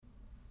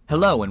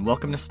Hello and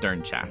welcome to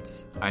Stern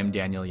Chats. I'm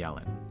Daniel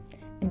Yellen.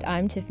 And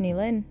I'm Tiffany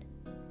Lin.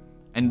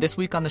 And this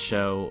week on the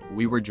show,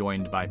 we were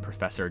joined by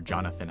Professor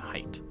Jonathan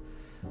Haidt.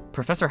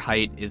 Professor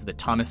Haidt is the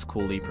Thomas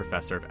Cooley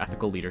Professor of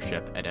Ethical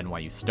Leadership at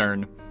NYU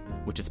Stern,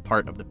 which is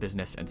part of the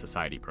Business and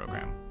Society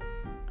program.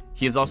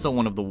 He is also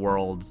one of the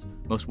world's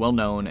most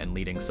well-known and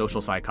leading social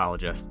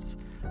psychologists,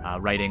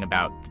 writing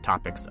about the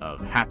topics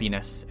of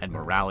happiness and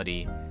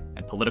morality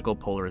and political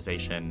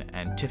polarization.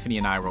 And Tiffany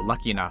and I were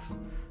lucky enough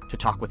to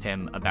talk with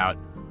him about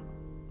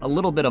a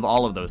little bit of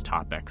all of those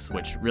topics,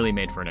 which really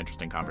made for an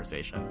interesting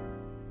conversation.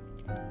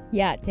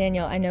 Yeah,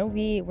 Daniel, I know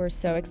we were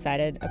so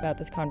excited about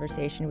this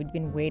conversation. We'd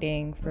been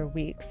waiting for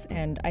weeks,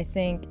 and I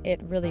think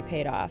it really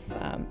paid off.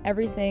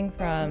 Everything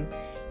from,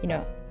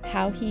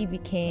 how he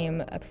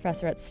became a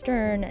professor at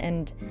Stern,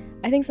 and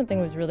I think something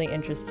was really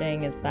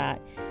interesting is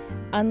that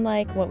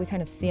unlike what we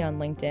kind of see on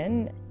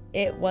LinkedIn,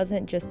 it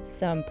wasn't just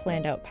some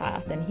planned out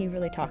path, and he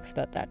really talks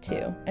about that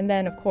too. And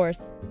then, of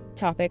course,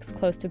 topics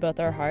close to both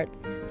our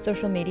hearts,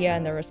 social media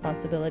and their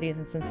responsibilities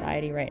in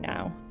society right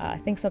now. I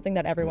think something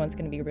that everyone's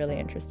going to be really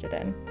interested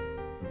in.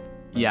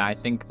 Yeah, I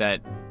think that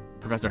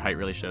Professor Haidt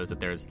really shows that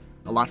there's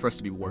a lot for us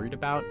to be worried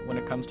about when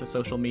it comes to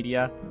social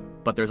media,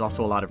 but there's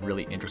also a lot of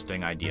really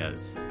interesting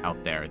ideas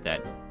out there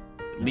that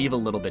leave a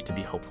little bit to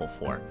be hopeful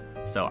for.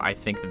 So I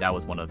think that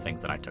was one of the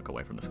things that I took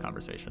away from this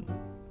conversation.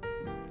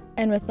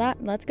 And with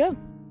that, let's go.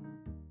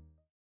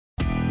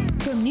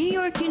 From New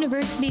York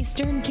University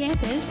Stern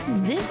campus,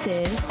 this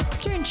is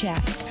Stern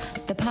Chats,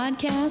 the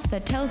podcast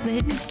that tells the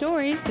hidden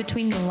stories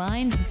between the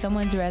lines of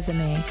someone's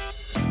resume.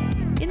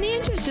 In the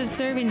interest of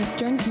serving the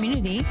Stern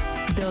community,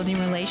 building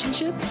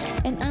relationships,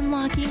 and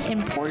unlocking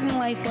important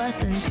life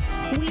lessons,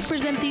 we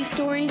present these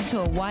stories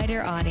to a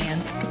wider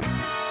audience.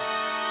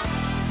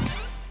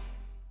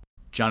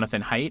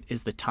 Jonathan Haidt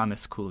is the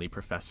Thomas Cooley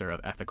Professor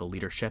of Ethical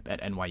Leadership at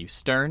NYU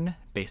Stern,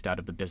 based out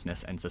of the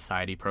Business and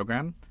Society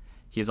program.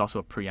 He is also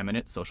a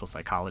preeminent social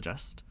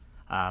psychologist.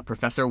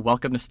 Professor,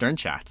 welcome to Stern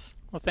Chats.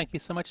 Well, thank you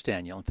so much,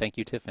 Daniel, and thank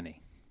you,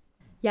 Tiffany.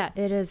 Yeah,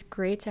 it is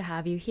great to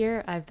have you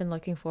here. I've been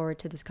looking forward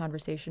to this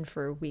conversation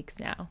for weeks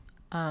now.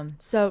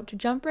 So to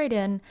jump right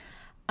in,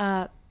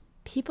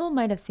 people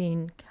might have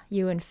seen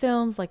you in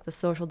films like The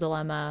Social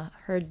Dilemma,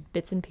 heard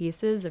bits and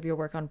pieces of your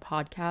work on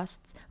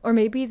podcasts, or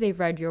maybe they've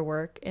read your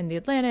work in The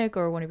Atlantic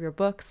or one of your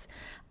books.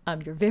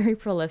 You're very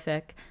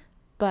prolific.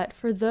 But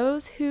for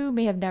those who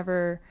may have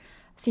never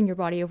seen your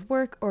body of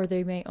work, or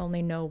they may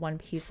only know one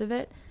piece of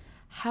it,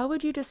 how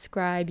would you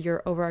describe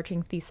your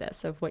overarching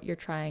thesis of what you're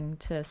trying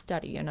to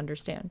study and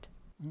understand?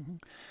 Mm-hmm.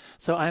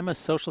 So I'm a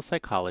social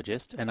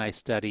psychologist, and I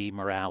study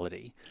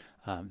morality.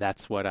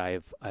 That's what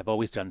I've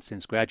always done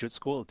since graduate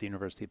school at the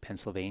University of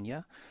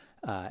Pennsylvania.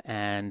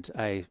 And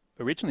I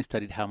originally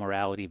studied how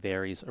morality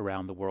varies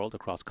around the world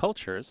across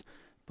cultures.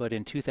 But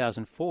in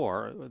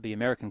 2004, the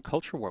American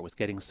culture war was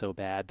getting so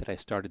bad that I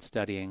started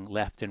studying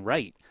left and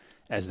right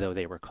as though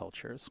they were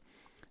cultures.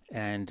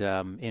 And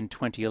in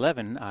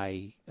 2011,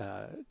 I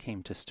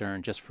came to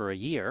Stern just for a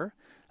year,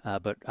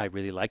 but I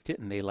really liked it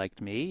and they liked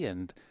me.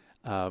 And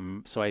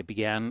so I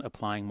began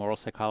applying moral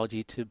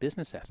psychology to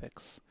business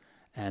ethics.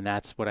 And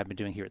that's what I've been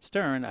doing here at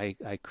Stern.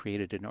 I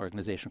created an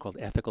organization called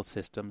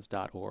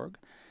ethicalsystems.org,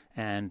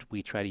 and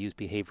we try to use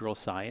behavioral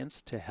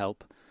science to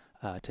help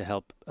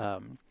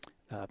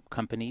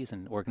companies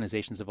and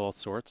organizations of all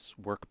sorts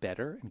work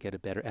better and get a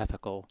better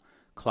ethical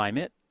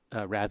climate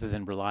rather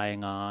than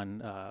relying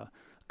on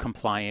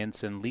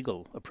compliance and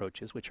legal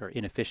approaches, which are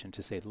inefficient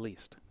to say the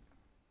least.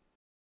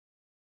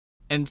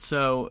 And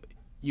so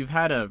you've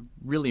had a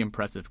really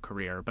impressive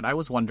career, but I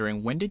was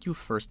wondering, when did you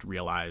first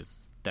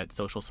realize that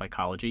social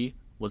psychology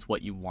was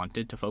what you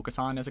wanted to focus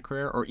on as a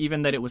career, or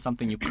even that it was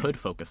something you could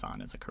focus on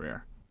as a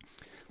career?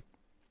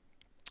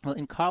 Well,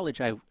 in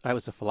college, I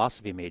was a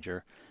philosophy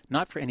major,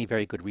 not for any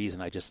very good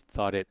reason. I just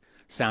thought it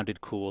sounded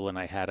cool, and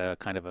I had a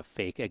kind of a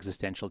fake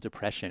existential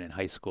depression in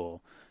high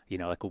school,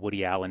 like a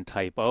Woody Allen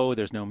type, oh,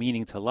 there's no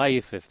meaning to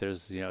life if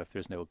there's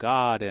no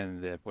God,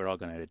 and if we're all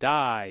going to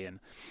die. And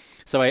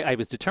so I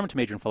was determined to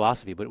major in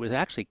philosophy, but it was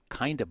actually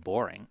kind of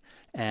boring.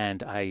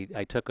 And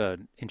I took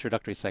an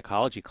introductory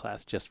psychology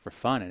class just for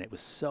fun, and it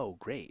was so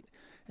great.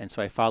 And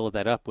so I followed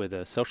that up with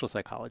a social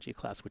psychology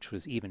class, which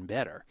was even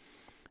better.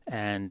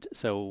 And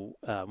so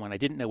when I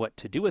didn't know what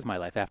to do with my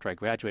life after I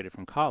graduated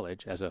from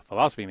college as a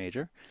philosophy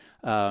major,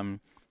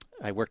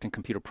 I worked in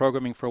computer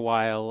programming for a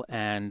while,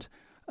 and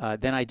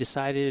then I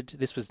decided,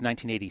 this was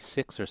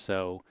 1986 or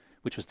so,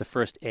 which was the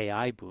first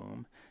AI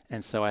boom.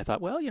 And so I thought,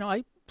 well,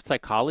 I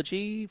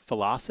psychology,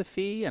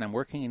 philosophy, and I'm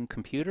working in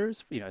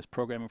computers, as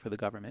programming for the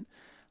government.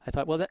 I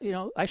thought, well, that,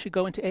 I should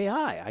go into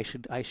AI.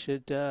 I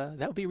should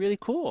that would be really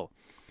cool.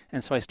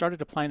 And so I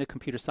started applying to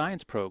computer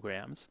science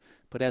programs.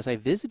 But as I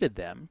visited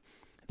them,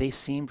 they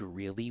seemed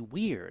really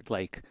weird.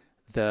 Like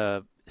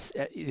the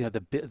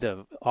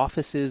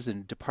offices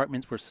and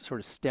departments were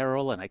sort of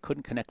sterile, and I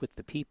couldn't connect with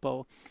the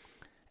people.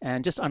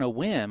 And just on a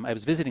whim, I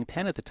was visiting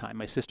Penn at the time.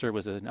 My sister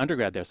was an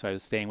undergrad there, so I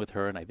was staying with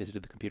her, and I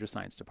visited the computer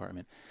science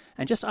department.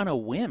 And just on a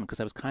whim, because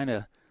I was kind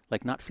of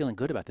like not feeling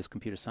good about this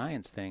computer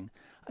science thing,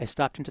 I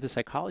stopped into the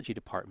psychology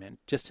department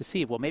just to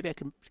see, well, maybe I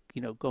can,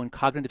 go in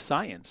cognitive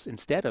science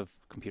instead of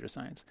computer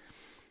science.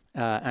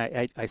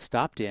 I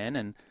stopped in,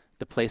 and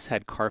the place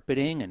had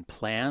carpeting and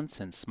plants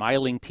and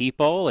smiling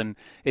people, and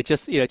it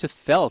just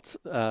felt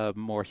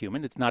more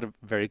human. It's not a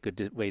very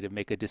good way to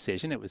make a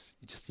decision. It was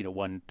just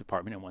one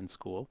department and one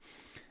school,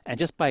 and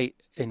just by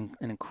an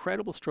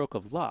incredible stroke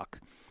of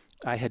luck,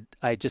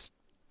 I just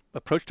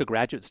approached a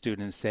graduate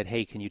student and said,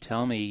 "Hey, can you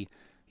tell me,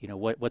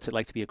 what's it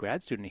like to be a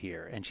grad student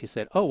here?" And she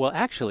said, "Oh, well,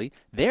 actually,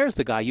 there's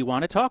the guy you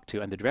want to talk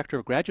to." And the director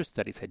of graduate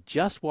studies had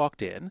just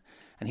walked in,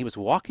 and he was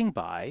walking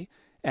by,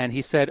 and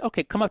he said,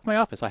 "Okay, come up to my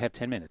office. I have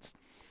 10 minutes."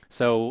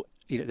 So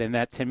then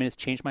that 10 minutes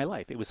changed my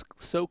life. It was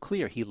so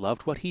clear he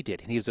loved what he did.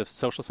 And he was a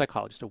social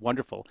psychologist, a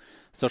wonderful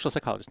social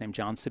psychologist named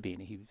John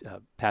Sabini. He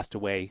passed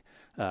away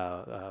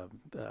about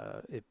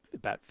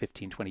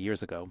 15, 20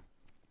 years ago.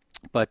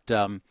 But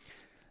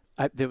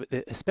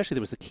especially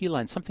there was a key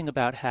line, something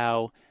about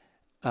how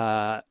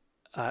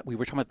we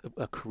were talking about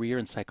a career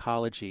in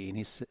psychology. And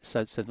he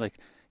said like,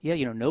 yeah,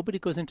 nobody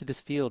goes into this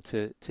field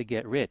to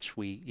get rich.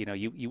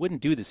 You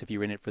wouldn't do this if you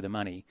were in it for the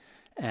money.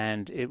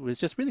 And it was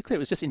just really clear. It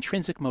was just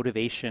intrinsic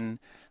motivation.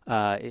 He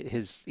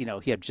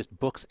had just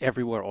books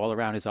everywhere, all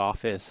around his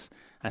office.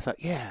 And I thought,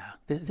 yeah,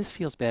 this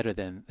feels better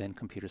than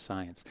computer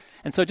science.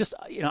 And so just,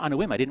 on a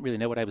whim, I didn't really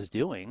know what I was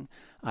doing.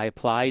 I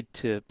applied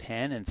to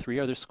Penn and 3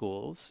 other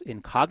schools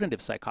in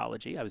cognitive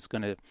psychology. I was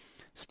going to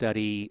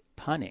study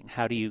punning.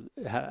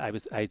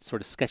 I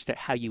sort of sketched out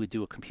how you would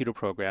do a computer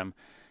program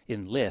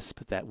in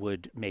Lisp that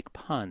would make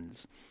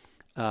puns.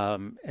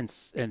 And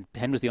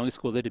Penn was the only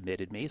school that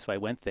admitted me, so I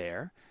went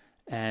there.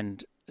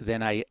 And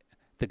then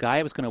the guy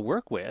I was going to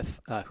work with,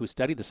 who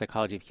studied the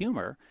psychology of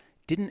humor,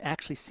 didn't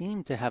actually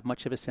seem to have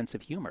much of a sense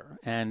of humor.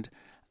 And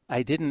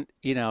it didn't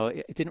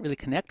really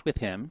connect with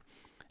him.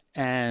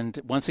 And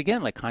once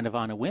again, like kind of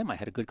on a whim, I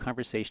had a good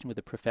conversation with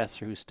a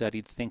professor who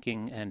studied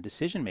thinking and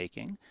decision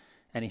making,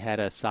 and he had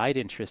a side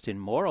interest in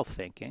moral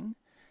thinking.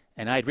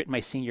 And I had written my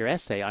senior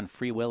essay on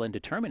free will and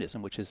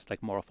determinism, which is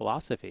like moral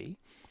philosophy.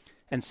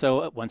 And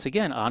so once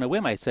again, on a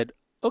whim, I said,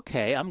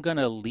 okay, I'm going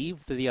to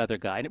leave the other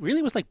guy. And it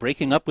really was like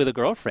breaking up with a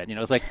girlfriend. It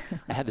was like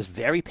I had this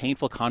very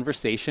painful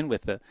conversation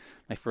with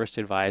my first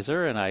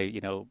advisor, and I,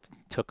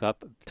 took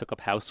up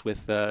house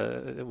with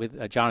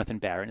Jonathan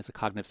Barron, who's a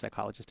cognitive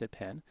psychologist at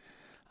Penn.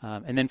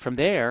 And then from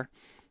there,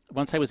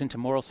 once I was into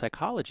moral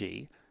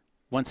psychology,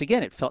 once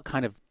again, it felt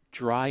kind of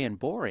dry and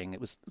boring.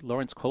 It was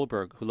Lawrence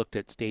Kohlberg who looked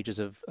at stages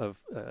of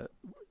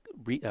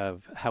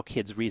how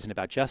kids reason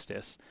about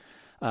justice.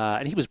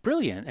 And he was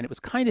brilliant, and it was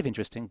kind of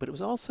interesting, but it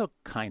was also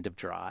kind of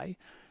dry.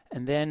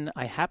 And then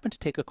I happened to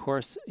take a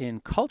course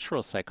in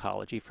cultural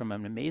psychology from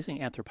an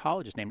amazing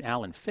anthropologist named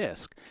Alan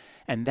Fisk.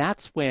 And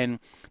that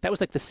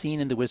was like the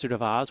scene in The Wizard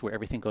of Oz where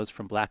everything goes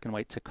from black and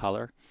white to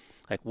color.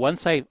 Like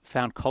once I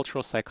found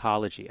cultural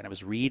psychology and I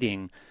was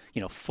reading,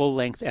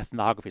 full-length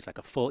ethnographies, like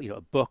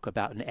a book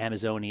about an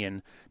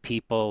Amazonian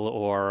people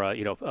or,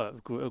 a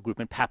group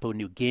in Papua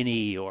New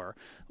Guinea or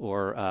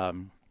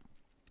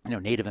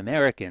Native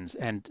Americans,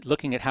 and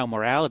looking at how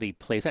morality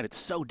plays out. It's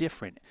so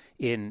different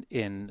in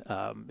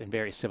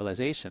various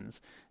civilizations.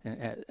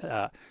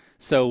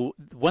 So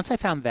once I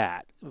found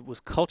that, it was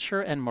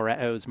culture and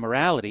it was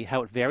morality,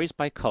 how it varies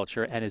by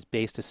culture and is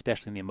based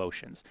especially in the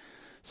emotions.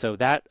 So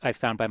that I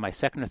found by my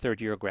second or third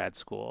year of grad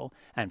school.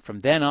 And from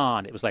then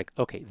on, it was like,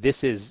 okay,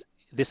 this is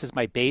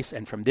my base,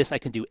 and from this I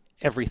can do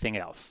everything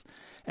else.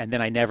 And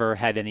then I never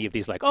had any of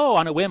these like, oh,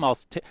 on a whim,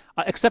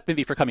 except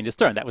maybe for coming to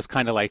Stern. That was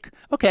kind of like,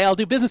 okay, I'll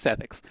do business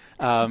ethics.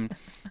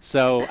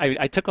 So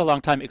I took a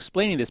long time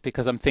explaining this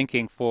because I'm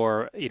thinking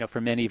for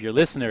many of your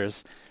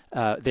listeners,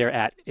 they're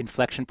at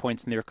inflection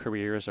points in their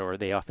careers, or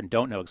they often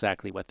don't know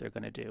exactly what they're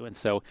going to do. And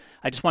so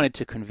I just wanted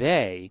to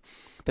convey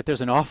that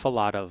there's an awful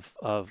lot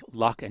of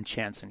luck and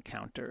chance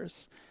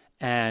encounters.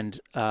 And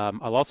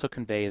I'll also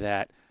convey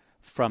that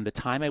from the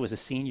time I was a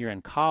senior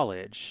in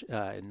college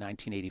in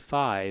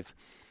 1985,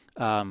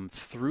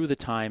 through the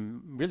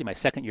time, really my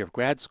second year of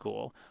grad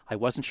school, I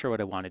wasn't sure what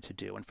I wanted to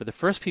do. And for the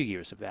first few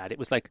years of that, it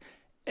was like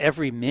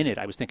every minute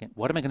I was thinking,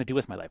 what am I going to do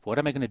with my life? What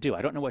am I going to do?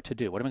 I don't know what to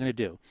do. What am I going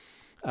to do?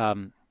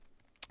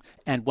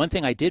 And one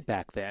thing I did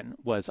back then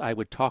was I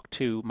would talk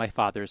to my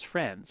father's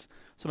friends.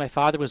 So my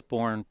father was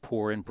born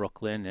poor in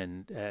Brooklyn,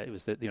 and it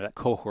was that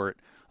cohort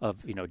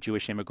of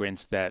Jewish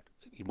immigrants that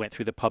went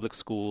through the public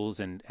schools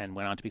and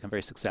went on to become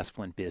very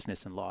successful in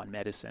business and law and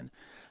medicine.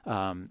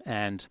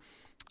 And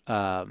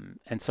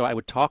so I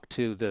would talk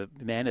to the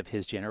men of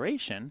his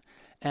generation,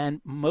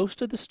 and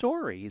most of the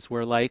stories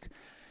were like,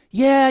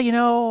 yeah,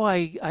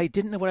 I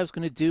didn't know what I was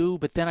going to do,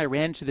 but then I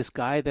ran into this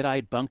guy that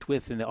I'd bunked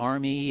with in the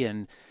Army,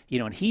 and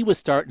he was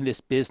starting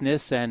this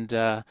business, and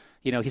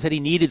he said he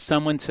needed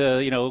someone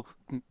to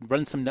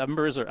run some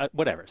numbers or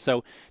whatever.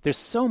 So there's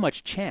so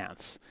much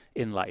chance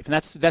in life, and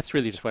that's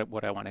really just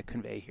what I want to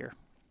convey here.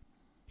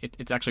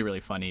 It's actually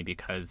really funny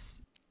because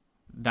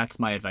that's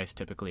my advice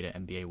typically to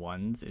MBA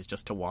ones, is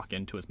just to walk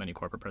into as many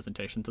corporate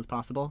presentations as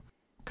possible,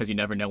 because you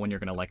never know when you're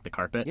going to like the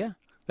carpet. Yeah,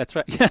 that's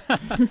right.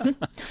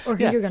 Or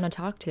who you're going to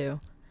talk to.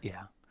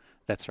 Yeah.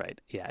 That's right.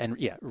 Yeah, and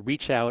yeah,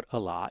 reach out a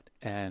lot,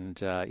 and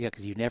yeah,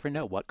 because you never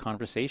know what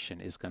conversation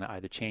is going to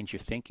either change your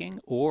thinking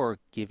or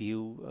give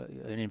you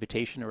an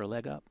invitation or a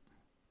leg up.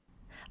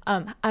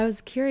 I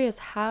was curious,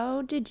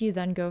 how did you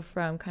then go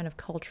from kind of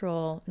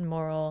cultural and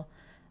moral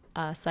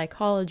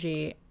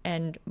psychology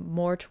and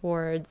more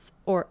towards,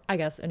 or I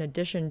guess in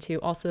addition to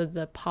also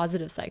the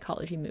positive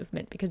psychology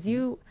movement, because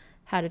you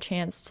had a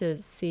chance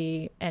to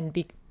see and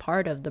be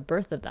part of the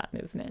birth of that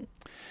movement?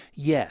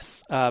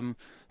 Yes.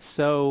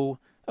 So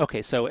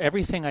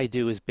everything I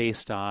do is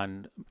based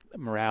on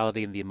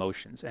morality and the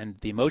emotions. And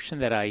the emotion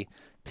that I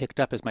picked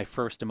up as my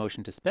first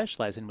emotion to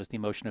specialize in was the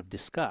emotion of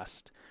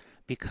disgust.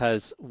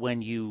 Because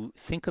when you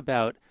think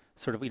about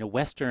sort of,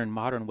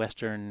 modern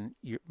Western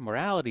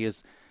morality,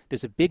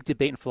 there's a big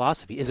debate in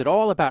philosophy. Is it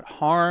all about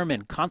harm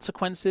and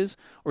consequences,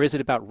 or is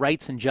it about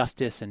rights and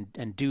justice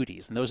and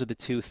duties? And those are the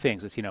two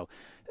things. It's,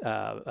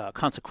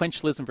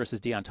 consequentialism versus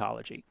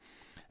deontology.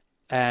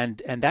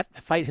 And that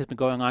fight has been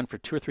going on for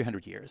 200 or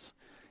 300 years.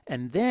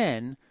 And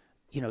then,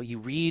 you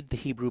read the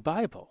Hebrew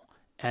Bible,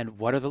 and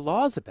what are the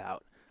laws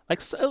about?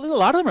 Like, a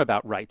lot of them are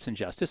about rights and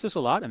justice. There's a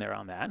lot in there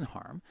on that and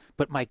harm.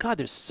 But my God,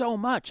 there's so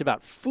much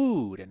about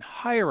food and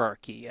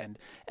hierarchy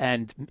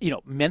and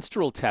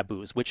menstrual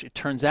taboos, which it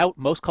turns out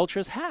most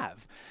cultures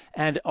have.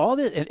 And all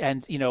this,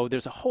 and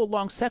there's a whole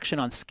long section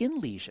on skin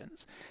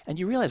lesions. And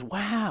you realize,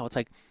 wow, it's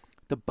like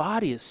the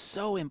body is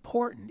so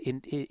important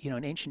in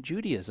ancient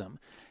Judaism.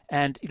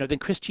 And, then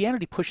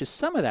Christianity pushes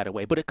some of that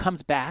away, but it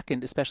comes back,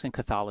 and especially in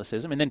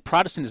Catholicism, and then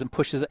Protestantism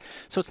pushes it.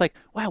 So it's like,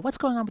 wow, what's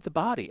going on with the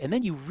body? And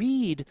then you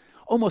read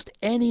almost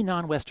any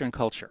non-Western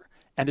culture,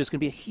 and there's going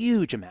to be a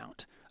huge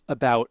amount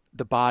about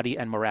the body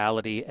and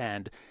morality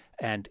and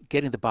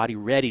getting the body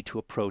ready to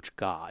approach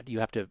God. You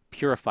have to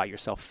purify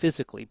yourself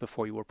physically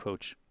before you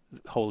approach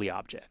holy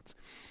objects.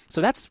 So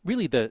that's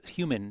really the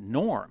human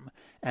norm.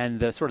 And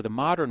the sort of the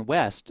modern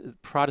West,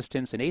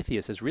 Protestants and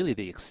atheists, is really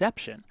the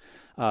exception.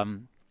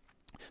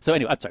 So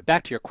anyway, I'm sorry,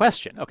 back to your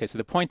question. Okay, so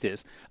the point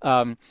is,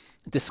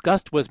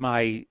 disgust was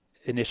my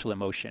initial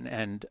emotion,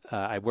 and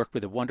I worked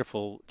with a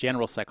wonderful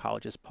general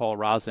psychologist, Paul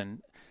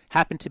Rozin,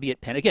 happened to be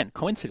at Penn. Again,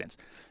 coincidence.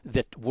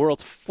 The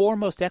world's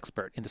foremost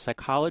expert in the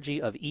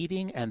psychology of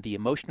eating and the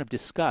emotion of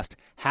disgust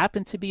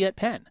happened to be at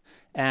Penn.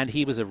 And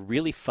he was a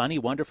really funny,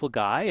 wonderful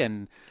guy,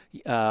 and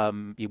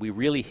we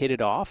really hit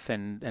it off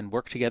and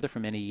worked together for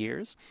many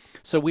years.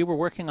 So we were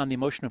working on the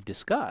emotion of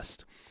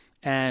disgust.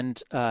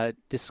 And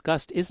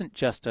disgust isn't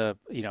just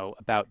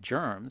about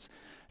germs.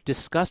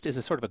 Disgust is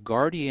a sort of a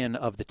guardian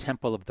of the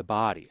temple of the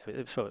body,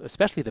 so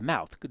especially the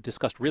mouth.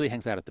 Disgust really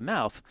hangs out at the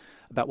mouth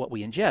about what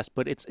we ingest,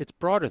 but it's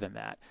broader than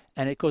that,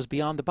 and it goes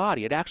beyond the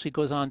body. It actually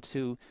goes on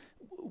to,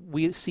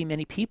 we see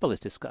many people as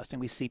disgusting.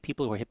 We see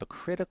people who are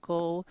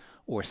hypocritical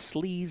or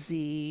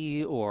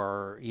sleazy,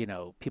 or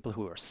people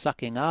who are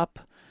sucking up.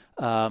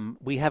 We're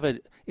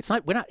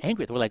not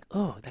angry. We're like,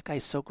 oh, that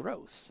guy's so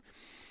gross.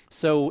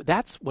 So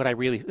that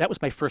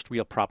was my first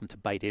real problem to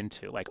bite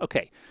into. Like,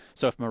 okay,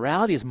 so if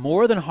morality is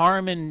more than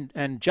harm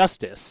and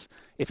justice,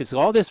 if it's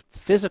all this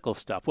physical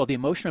stuff, well, the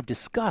emotion of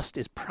disgust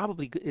is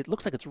probably, it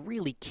looks like it's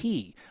really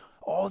key.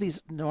 All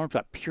these norms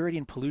about purity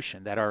and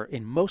pollution that are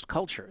in most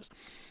cultures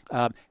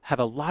have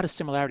a lot of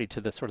similarity to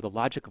the sort of the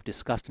logic of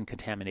disgust and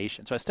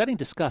contamination. So I was studying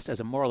disgust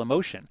as a moral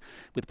emotion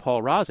with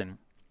Paul Rozin,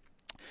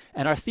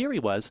 and our theory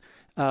was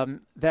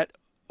that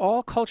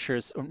all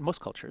cultures, or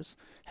most cultures,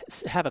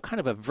 have a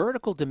kind of a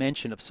vertical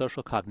dimension of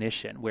social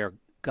cognition where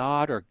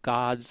God or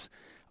gods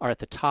are at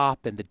the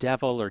top and the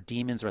devil or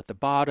demons are at the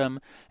bottom,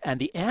 and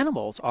the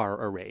animals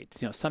are arrayed.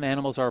 Some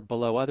animals are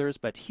below others,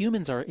 but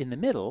humans are in the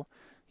middle,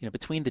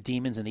 between the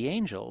demons and the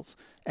angels.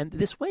 And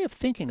this way of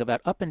thinking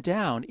about up and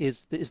down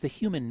is the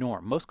human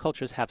norm. Most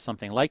cultures have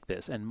something like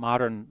this, and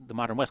the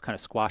modern West kind of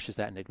squashes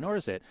that and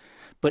ignores it.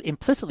 But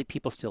implicitly,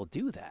 people still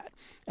do that.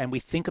 And we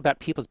think about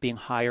people as being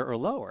higher or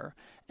lower.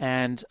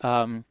 And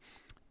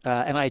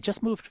I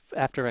just moved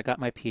after I got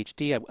my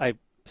PhD. I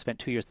spent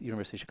 2 years at the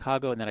University of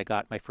Chicago, and then I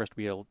got my first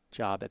real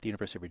job at the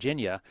University of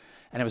Virginia.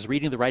 And I was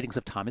reading the writings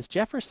of Thomas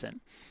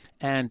Jefferson.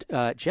 And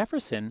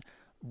Jefferson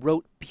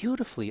wrote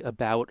beautifully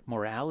about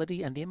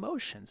morality and the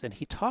emotions, and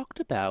he talked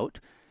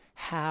about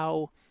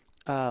how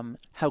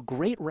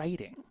great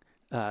writing,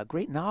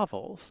 great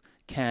novels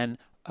can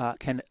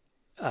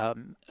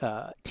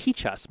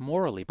teach us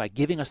morally by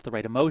giving us the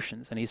right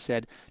emotions. And he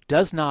said,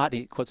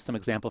 he quotes some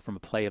example from a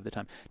play of the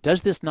time,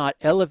 does this not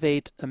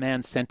elevate a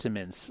man's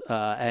sentiments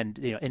and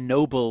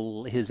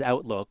ennoble his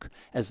outlook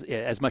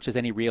as much as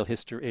any real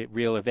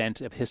event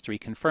of history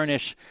can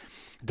furnish?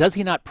 Does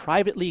he not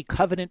privately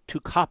covenant to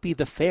copy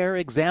the fair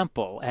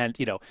example? And,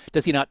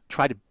 does he not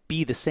try to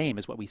be the same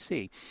as what we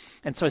see?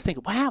 And so I was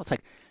thinking, wow, it's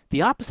like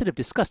the opposite of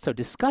disgust. So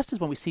disgust is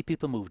when we see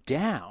people move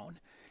down.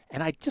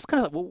 And I just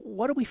kind of, well,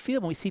 what do we feel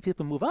when we see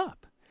people move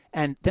up?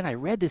 And then I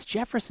read this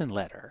Jefferson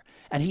letter,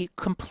 and he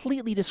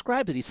completely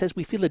describes it. He says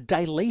we feel a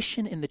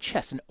dilation in the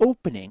chest, an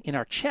opening in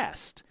our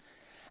chest.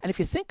 And if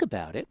you think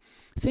about it,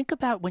 think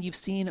about when you've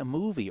seen a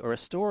movie or a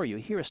story, you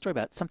hear a story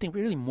about something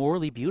really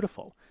morally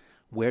beautiful.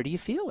 Where do you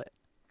feel it?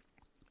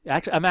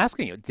 Actually, I'm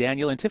asking you,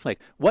 Daniel and Tiffany,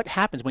 like, what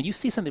happens when you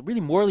see something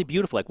really morally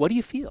beautiful? Like, what do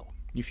you feel?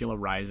 You feel a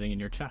rising in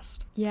your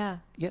chest. Yeah.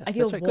 Yeah, I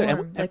feel that's right.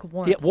 warm, Good. like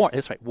warm. Yeah, warm.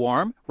 That's right.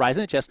 Warm,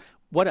 rising in the chest.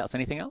 What else?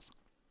 Anything else?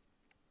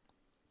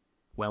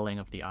 Welling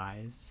of the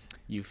eyes.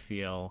 You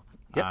feel...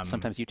 Yep.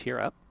 Sometimes you tear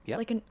up. Yep.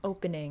 Like an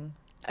opening.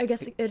 I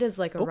guess it is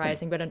like a Opening.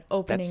 rising, but an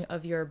opening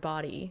of your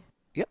body.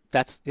 Yep.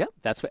 That's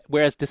what.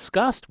 Whereas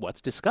disgust,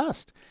 what's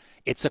disgust?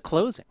 It's a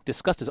closing.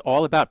 Disgust is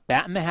all about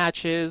batten the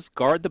hatches,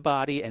 guard the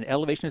body, and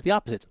elevation is the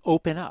opposite. It's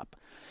open up.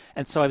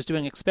 And so I was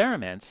doing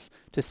experiments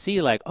to see,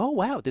 like, oh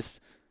wow, this,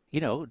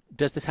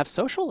 does this have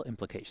social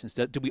implications?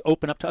 Do we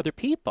open up to other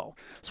people?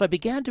 So I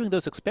began doing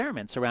those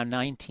experiments around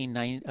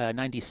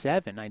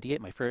 1997,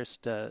 98, my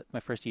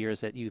first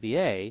years at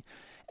UVA.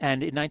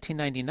 And in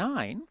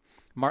 1999,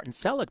 Martin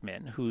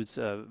Seligman, who's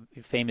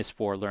famous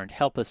for learned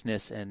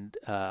helplessness and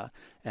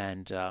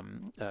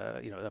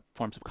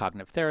forms of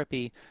cognitive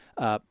therapy,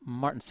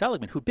 Martin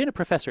Seligman, who'd been a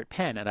professor at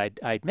Penn, and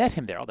I'd met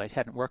him there, although I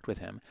hadn't worked with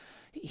him,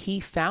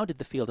 he founded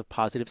the field of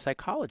positive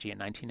psychology in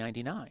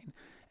 1999.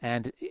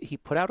 And he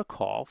put out a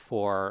call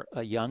for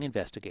young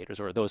investigators,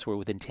 or those who are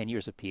within 10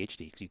 years of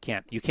PhD,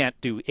 because you can't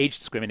do age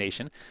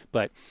discrimination,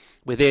 but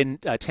within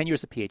 10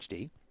 years of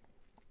PhD,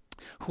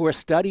 who are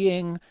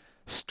studying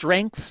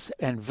strengths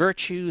and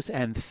virtues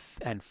and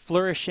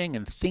flourishing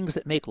and things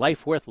that make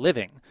life worth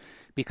living,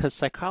 because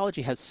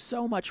psychology has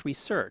so much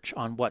research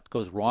on what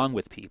goes wrong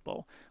with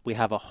people. We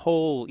have a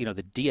whole, the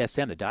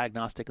DSM, the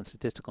Diagnostic and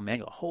Statistical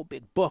Manual, a whole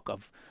big book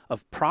of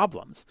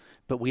problems,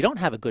 but we don't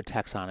have a good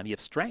taxonomy of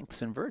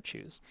strengths and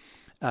virtues.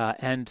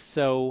 And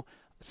so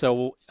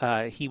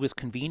he was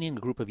convening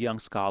a group of young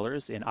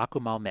scholars in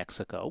Akumal,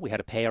 Mexico. We had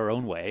to pay our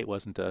own way. It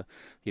wasn't a,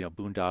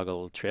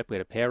 boondoggle trip. We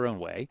had to pay our own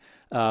way.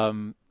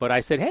 But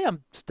I said, hey,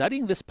 I'm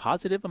studying this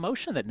positive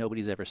emotion that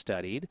nobody's ever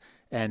studied.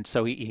 And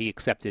so he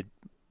accepted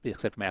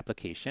my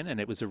application, and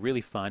it was a really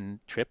fun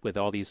trip with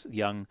all these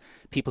young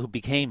people who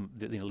became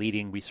the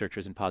leading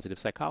researchers in positive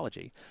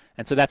psychology.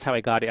 And so that's how I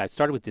got it. I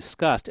started with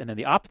disgust, and then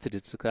the opposite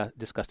of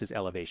disgust is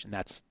elevation.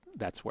 That's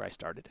where I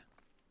started.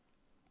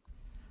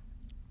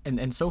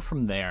 And so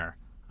from there,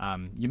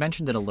 you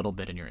mentioned it a little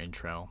bit in your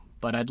intro,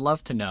 but I'd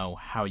love to know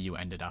how you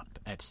ended up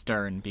at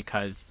Stern,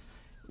 because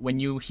when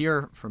you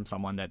hear from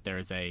someone that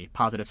there's a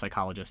positive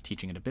psychologist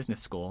teaching at a business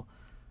school,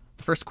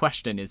 the first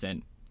question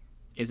isn't,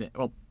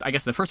 well, I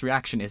guess the first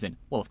reaction isn't,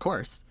 well, of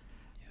course.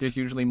 Yeah. There's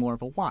usually more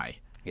of a why.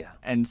 Yeah.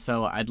 And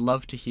so I'd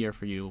love to hear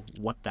for you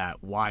what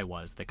that why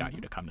was that got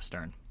you to come to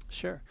Stern.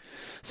 Sure.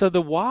 So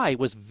the why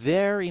was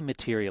very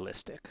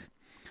materialistic.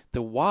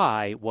 The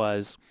why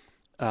was,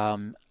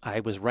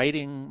 I was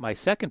writing my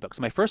second book.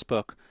 So my first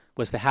book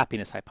was The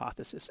Happiness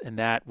Hypothesis, and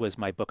that was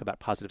my book about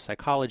positive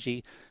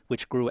psychology,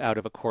 which grew out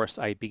of a course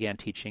I began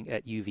teaching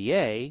at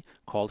UVA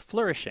called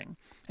Flourishing.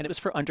 And it was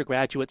for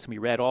undergraduates, and we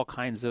read all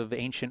kinds of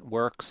ancient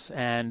works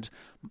and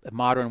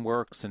modern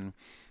works, and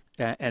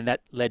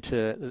that led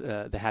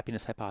to The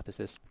Happiness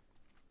Hypothesis.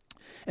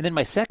 And then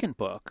my second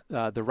book,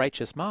 The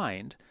Righteous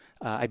Mind,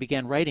 I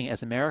began writing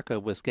as America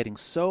was getting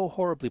so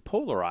horribly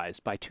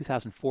polarized by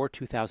 2004,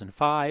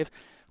 2005.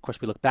 Of course,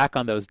 we look back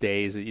on those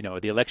days,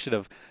 the election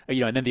of,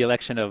 and then the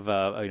election of,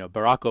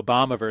 Barack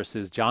Obama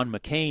versus John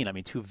McCain. I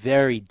mean, two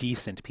very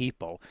decent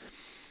people.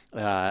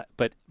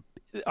 But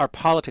our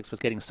politics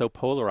was getting so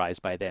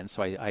polarized by then,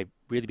 so I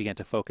really began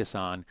to focus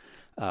on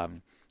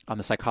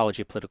the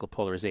psychology of political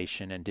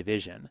polarization and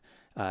division.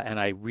 And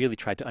I really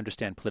tried to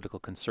understand political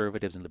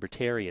conservatives and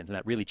libertarians, and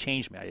that really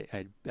changed me.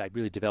 I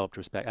really developed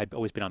respect. I'd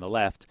always been on the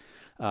left.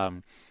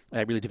 I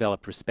really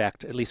developed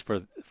respect, at least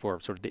for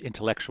sort of the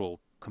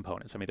intellectual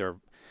components. I mean, there are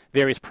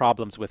various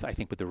problems with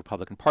the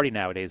Republican Party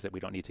nowadays that we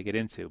don't need to get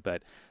into,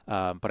 but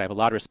I have a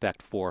lot of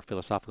respect for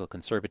philosophical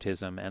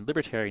conservatism and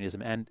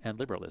libertarianism and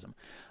liberalism.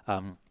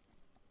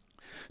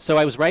 So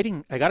I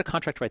got a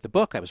contract to write the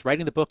book. I was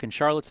writing the book in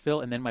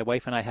Charlottesville, and then my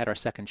wife and I had our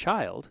second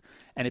child,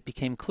 and it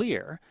became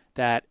clear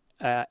that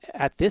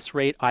at this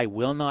rate, I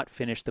will not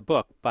finish the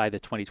book by the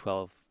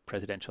 2012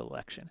 presidential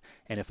election.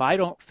 And if I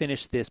don't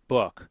finish this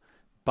book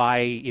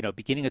by,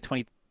 beginning of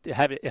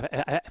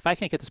if I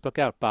can't get this book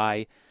out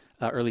by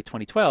early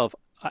 2012,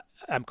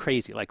 I'm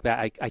crazy like that.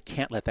 I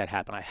can't let that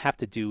happen. I have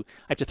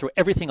to throw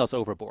everything else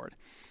overboard.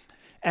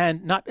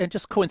 And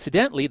just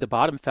coincidentally, the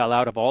bottom fell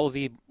out of all of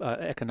the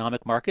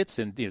economic markets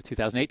in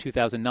 2008,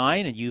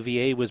 2009, and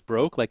UVA was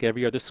broke like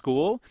every other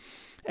school.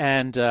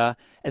 And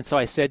so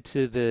I said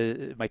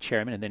to my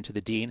chairman and then to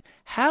the dean,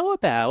 how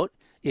about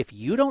if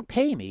you don't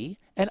pay me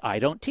and I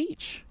don't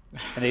teach?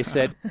 And they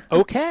said,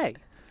 okay.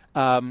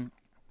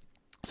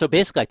 So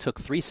basically, I took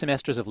 3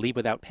 semesters of leave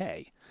without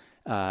pay.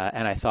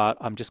 And I thought,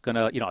 I'm just going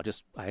to,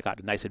 I got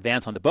a nice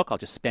advance on the book. I'll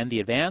just spend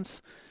the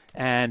advance.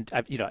 And,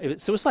 so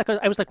it was like,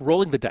 I was like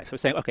rolling the dice. I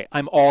was saying, okay,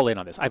 I'm all in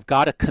on this. I've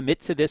got to commit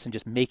to this and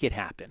just make it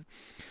happen.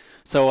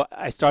 So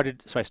I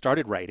started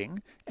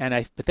writing.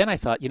 But then I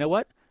thought, you know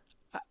what?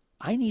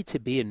 I need to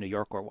be in New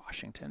York or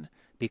Washington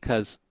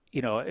because,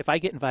 if I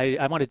get invited,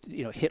 I want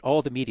to, hit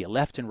all the media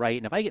left and right.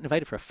 And if I get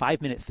invited for a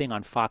 5-minute thing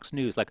on Fox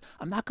News, like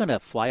I'm not going to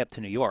fly up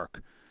to New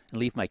York and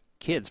leave my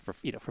kids for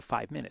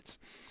 5 minutes.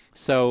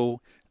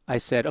 So I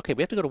said, okay,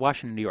 we have to go to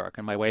Washington, New York.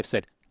 And my wife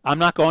said, I'm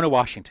not going to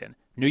Washington,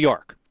 New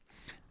York.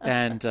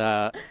 And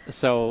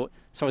so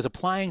I was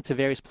applying to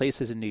various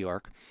places in New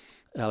York,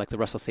 like the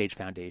Russell Sage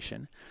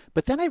Foundation.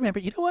 But then I remember,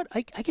 you know what?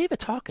 I gave a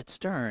talk at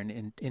Stern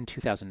in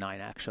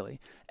 2009, actually.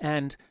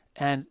 And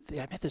I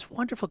met this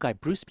wonderful guy,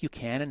 Bruce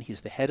Buchanan. He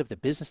was the head of the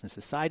Business and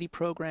Society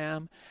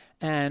program.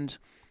 And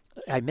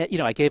I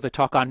gave a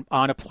talk on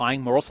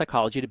applying moral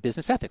psychology to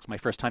business ethics, my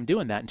first time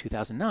doing that in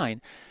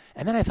 2009.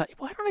 And then I thought,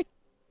 why don't I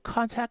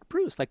contact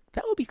Bruce? Like,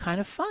 that would be kind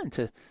of fun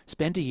to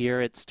spend a year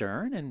at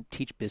Stern and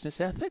teach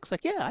business ethics.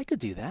 Like, yeah, I could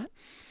do that.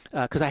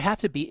 Because I have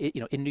to be,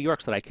 in New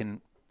York so that I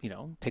can,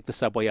 take the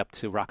subway up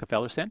to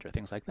Rockefeller Center,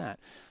 things like that.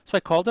 So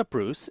I called up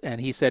Bruce and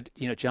he said,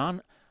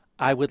 John,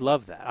 I would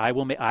love that. I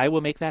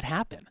will make that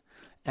happen.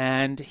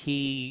 And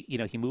he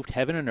moved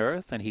heaven and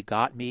earth, and he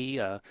got me.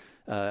 I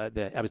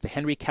was the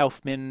Henry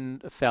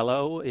Kaufman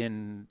Fellow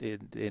in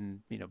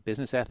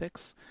business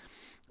ethics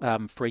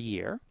for a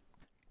year.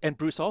 And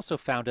Bruce also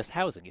found us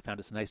housing. He found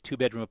us a nice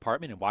 2-bedroom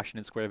apartment in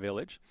Washington Square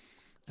Village.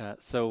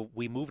 So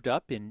we moved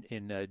up in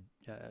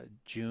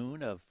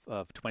June of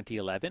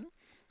 2011.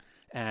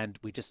 And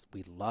we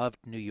loved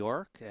New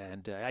York,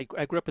 and I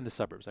grew up in the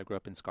suburbs. I grew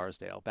up in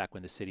Scarsdale back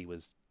when the city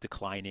was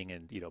declining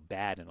and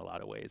bad in a lot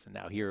of ways. And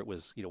now here it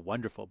was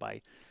wonderful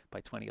by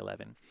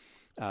 2011.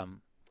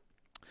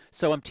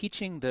 So I'm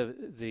teaching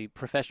the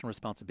professional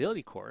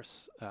responsibility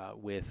course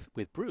with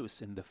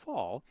Bruce in the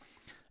fall,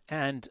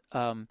 and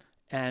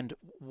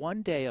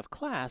one day of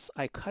class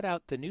I cut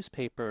out the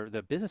newspaper,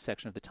 the business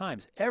section of the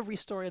Times. Every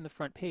story on the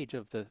front page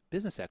of the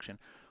business section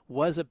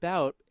was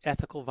about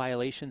ethical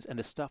violations and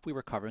the stuff we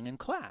were covering in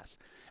class.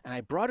 And I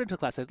brought it to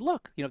class. I said,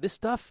 look, this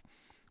stuff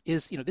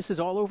is, this is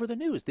all over the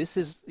news. This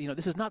is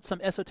not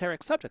some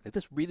esoteric subject. Like,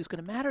 this really is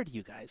going to matter to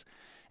you guys.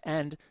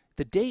 And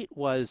the date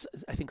was,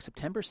 I think,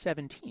 September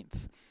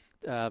 17th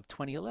of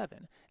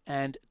 2011.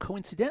 And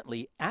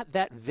coincidentally, at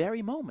that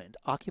very moment,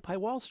 Occupy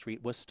Wall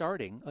Street was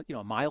starting,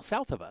 a mile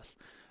south of us.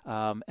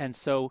 And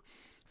so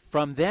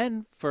from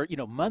then, for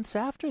months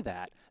after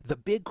that, the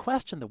big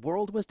question the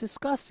world was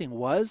discussing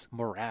was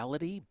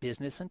morality,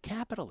 business, and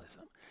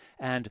capitalism.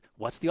 And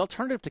what's the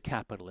alternative to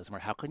capitalism, or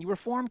how can you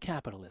reform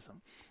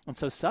capitalism? And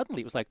so suddenly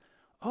it was like,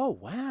 oh,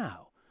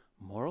 wow,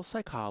 moral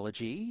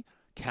psychology,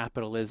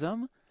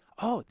 capitalism.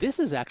 Oh, this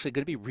is actually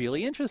going to be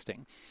really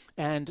interesting.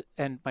 And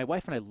my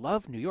wife and I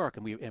love New York,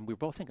 and we were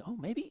both thinking, oh,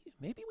 maybe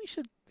we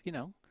should,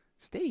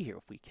 stay here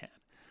if we can.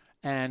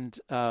 And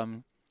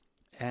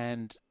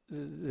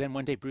then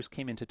one day Bruce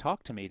came in to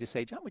talk to me to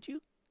say, John, would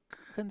you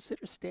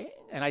consider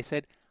staying? And I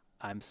said,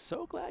 I'm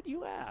so glad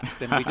you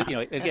asked. And we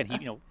did,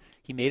 again,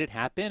 he made it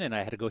happen, and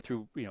I had to go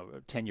through,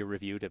 a tenure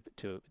review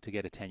to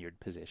get a tenured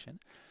position.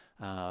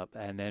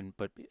 And then,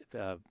 but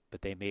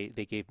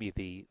they gave me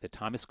the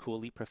Thomas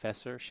Cooley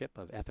Professorship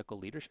of Ethical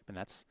Leadership, and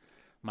that's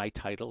my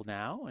title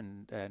now,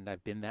 and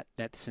I've been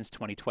that since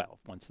 2012,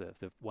 once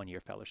the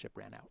 1-year fellowship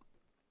ran out.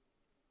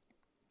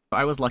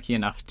 I was lucky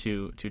enough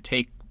to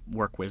take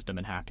Work, Wisdom,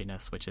 and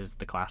Happiness, which is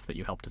the class that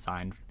you helped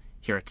design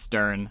here at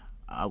Stern.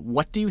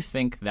 What do you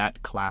think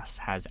that class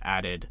has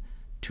added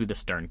to the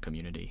Stern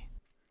community?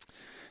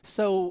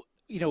 So,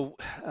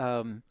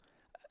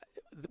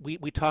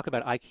 we talk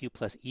about IQ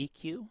plus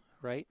EQ,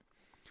 right?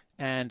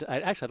 And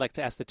I'd like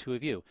to ask the two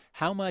of you,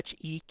 how much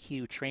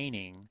EQ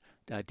training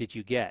did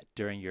you get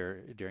during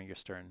your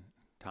Stern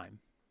time?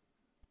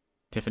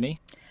 Tiffany?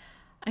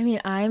 I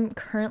mean, I'm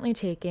currently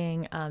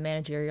taking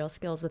managerial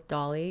skills with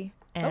Dolly,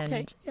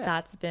 and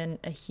that's been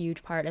a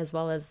huge part, as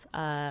well as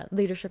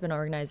leadership in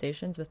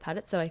organizations with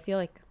Pettit. So I feel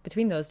like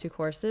between those two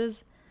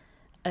courses,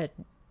 a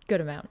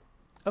good amount.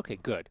 Okay,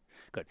 good.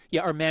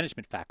 Yeah, our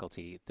management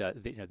faculty,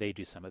 they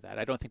do some of that.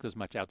 I don't think there's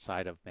much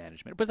outside of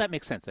management, but that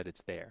makes sense that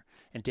it's there.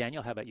 And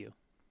Daniel, how about you?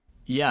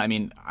 Yeah, I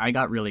mean, I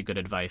got really good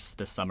advice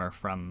this summer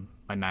from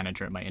my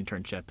manager at my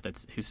internship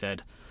who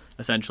said,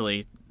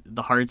 essentially,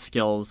 the hard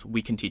skills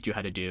we can teach you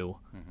how to do,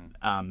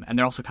 and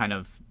they're also kind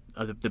of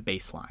the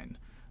baseline.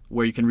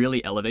 Where you can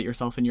really elevate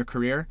yourself in your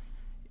career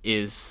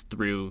is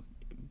through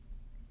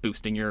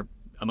boosting your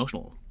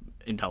emotional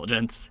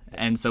intelligence.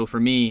 And so for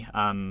me,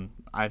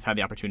 I've had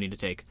the opportunity to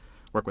take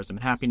Work, Wisdom,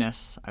 and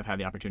Happiness. I've had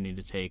the opportunity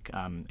to take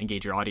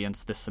Engage Your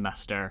Audience this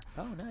semester.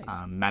 Oh,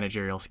 nice.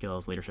 Managerial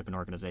skills, leadership in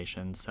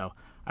organizations. So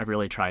I've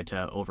really tried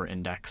to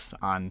over-index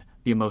on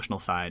the emotional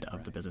side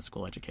of the business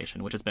school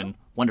education, which has been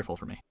wonderful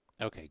for me.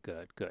 Okay,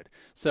 good.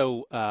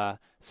 So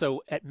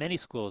at many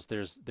schools,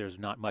 there's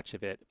not much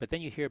of it, but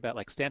then you hear about,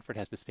 like, Stanford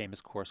has this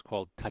famous course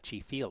called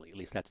Touchy-Feely. At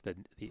least that's the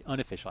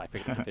unofficial. I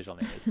forget what the official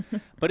name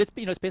is, but it's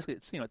basically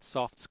it's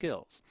soft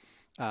skills,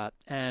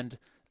 and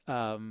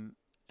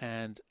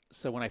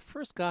so when I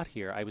first got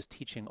here, I was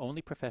teaching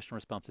only professional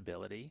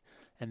responsibility,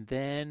 and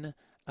then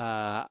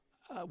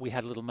we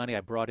had a little money.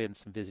 I brought in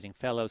some visiting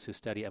fellows who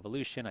study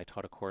evolution. I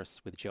taught a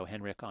course with Joe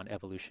Henrich on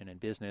evolution in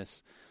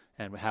business,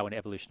 and how an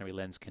evolutionary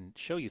lens can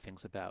show you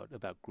things about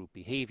group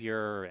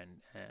behavior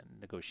and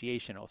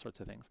negotiation, all sorts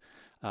of things.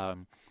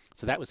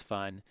 So that was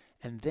fun.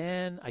 And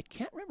then I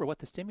can't remember what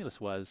the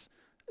stimulus was.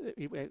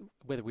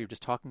 whether we were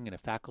just talking in a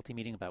faculty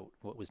meeting about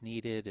what was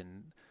needed,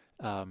 and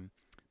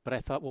but I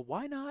thought, well,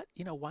 why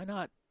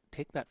not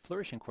take that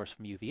flourishing course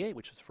from UVA,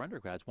 which was for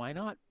undergrads? Why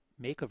not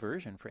make a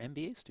version for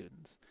MBA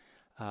students?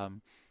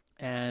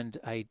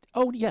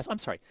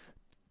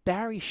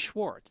 Barry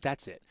Schwartz,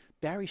 that's it.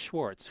 Barry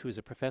Schwartz, who's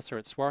a professor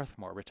at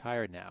Swarthmore,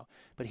 retired now,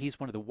 but he's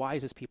one of the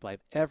wisest people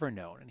I've ever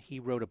known, and he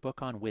wrote a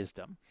book on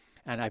wisdom.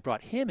 And I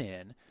brought him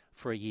in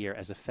for a year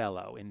as a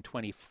fellow in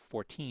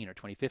 2014 or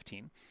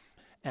 2015.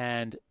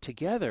 And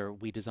together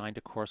we designed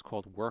a course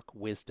called Work,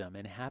 Wisdom,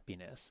 and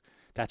Happiness.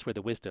 That's where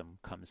the wisdom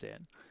comes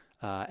in.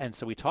 And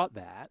so we taught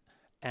that,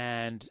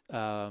 and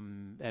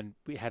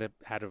we had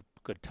a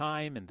good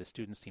time, and the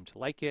students seemed to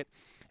like it.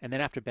 And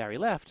then after Barry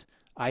left,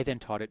 I then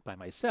taught it by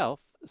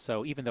myself.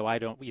 So even though I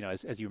don't,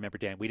 as you remember,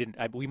 Dan,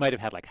 we might have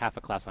had like half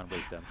a class on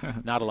wisdom,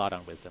 not a lot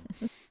on wisdom.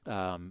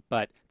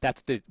 But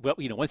that's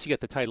once you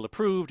get the title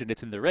approved and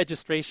it's in the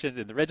registration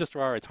in the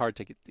registrar, it's hard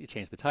to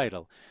change the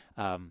title.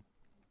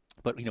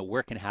 But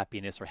work and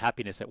happiness, or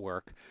happiness at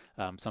work,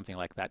 something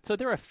like that. So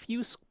there are a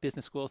few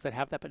business schools that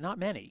have that, but not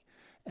many.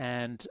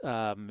 And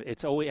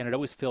it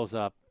always fills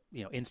up,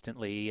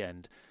 instantly.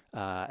 And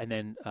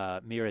then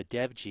Mira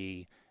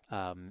Devji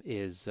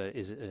is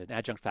an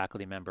adjunct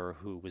faculty member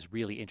who was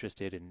really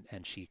interested,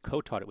 and she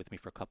co-taught it with me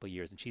for a couple of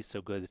years, and she's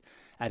so good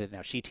at it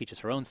now. She teaches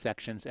her own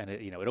sections, and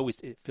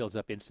it fills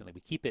up instantly.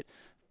 We keep it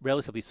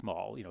relatively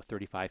small,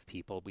 35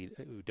 people. We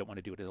don't want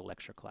to do it as a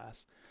lecture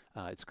class.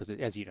 It's because,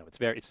 as you know, it's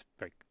very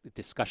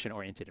discussion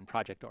oriented and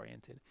project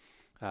oriented.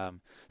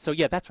 So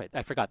yeah, that's right.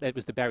 I forgot. That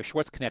was the Barry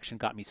Schwartz connection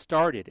got me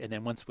started, and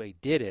then once we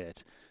did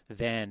it,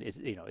 then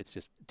it's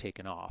just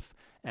taken off.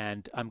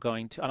 And I'm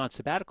on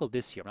sabbatical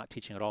this year. I'm not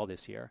teaching at all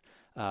this year,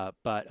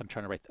 but I'm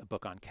trying to write a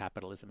book on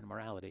capitalism and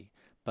morality.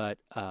 But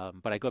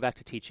I go back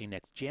to teaching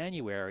next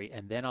January,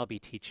 and then I'll be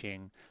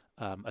teaching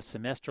a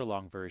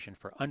semester-long version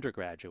for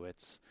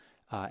undergraduates,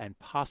 and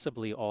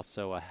possibly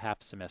also a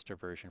half-semester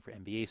version for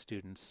MBA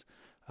students.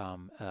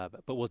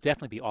 But we'll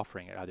definitely be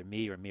offering it, either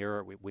me or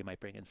Mira. We might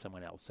bring in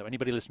someone else. So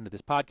anybody listening to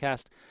this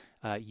podcast,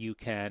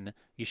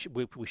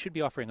 we should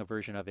be offering a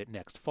version of it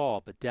next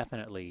fall, but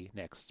definitely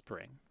next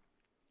spring.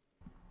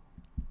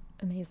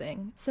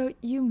 Amazing. So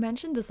you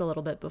mentioned this a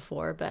little bit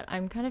before, but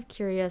I'm kind of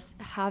curious,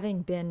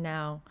 having been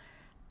now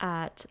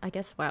at, I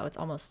guess, wow, it's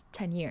almost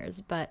 10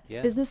 years, but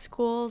yeah. Business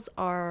schools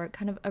are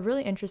kind of a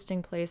really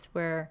interesting place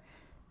where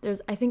there's,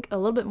 I think, a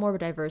little bit more of a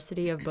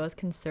diversity of both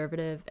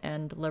conservative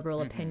and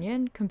liberal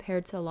opinion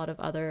compared to a lot of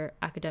other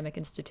academic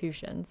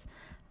institutions.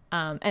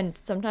 And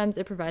sometimes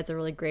it provides a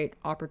really great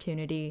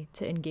opportunity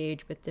to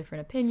engage with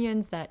different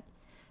opinions that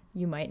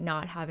you might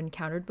not have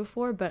encountered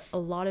before, but a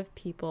lot of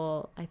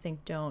people, I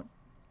think, don't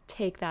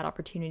take that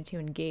opportunity to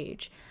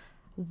engage.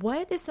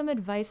 What is some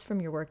advice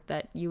from your work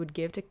that you would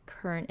give to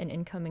current and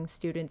incoming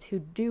students who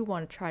do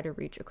want to try to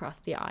reach across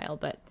the aisle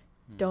but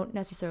don't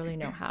necessarily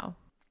know how?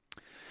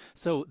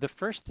 So the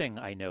first thing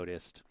I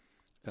noticed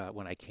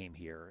when I came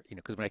here,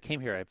 because when I came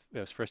here, I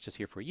was first just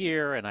here for a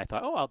year, and I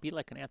thought, I'll be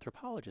like an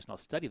anthropologist, and I'll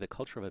study the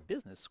culture of a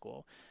business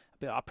school.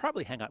 But I'll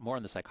probably hang out more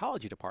in the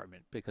psychology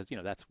department because,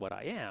 that's what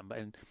I am.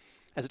 And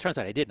as it turns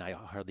out, I didn't. I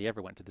hardly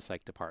ever went to the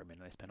psych department,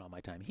 and I spent all my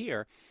time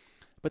here.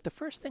 But the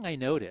first thing I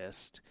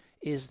noticed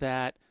is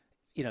that,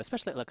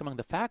 especially like among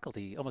the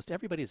faculty, almost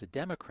everybody is a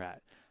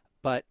Democrat,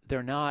 but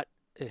they're not.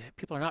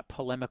 People are not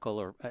polemical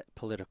or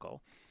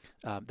political.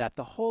 That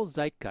the whole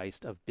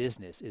zeitgeist of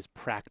business is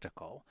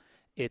practical.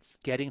 It's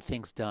getting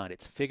things done.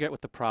 It's figure out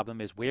what the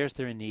problem is. Where's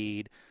there a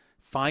need?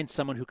 Find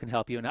someone who can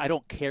help you. And I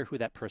don't care who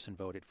that person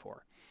voted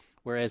for.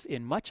 Whereas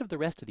in much of the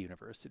rest of the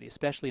university,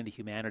 especially in the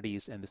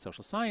humanities and the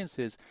social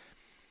sciences,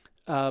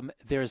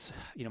 there's,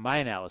 my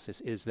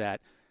analysis is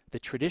that the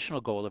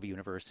traditional goal of a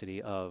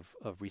university of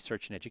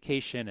research and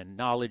education and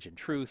knowledge and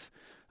truth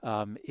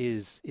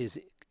is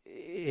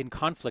in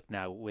conflict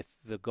now with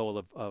the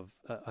goal of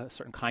a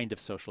certain kind of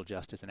social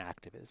justice and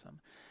activism.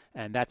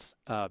 And that's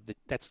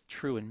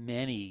true in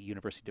many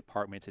university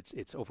departments.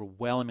 It's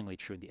overwhelmingly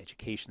true in the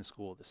education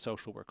school, the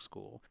social work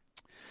school.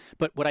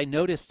 But what I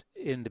noticed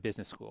in the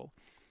business school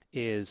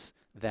is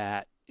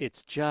that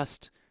it's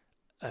just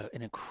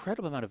an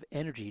incredible amount of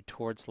energy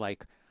towards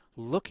like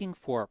looking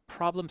for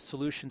problem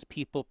solutions,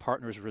 people,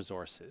 partners,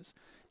 resources.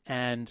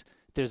 And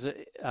there's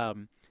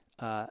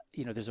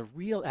there's a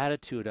real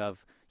attitude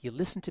of you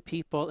listen to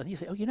people and you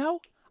say,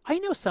 I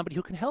know somebody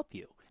who can help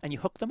you, and you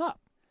hook them up.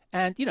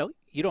 And,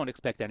 you don't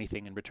expect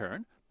anything in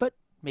return, but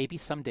maybe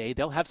someday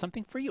they'll have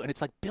something for you. And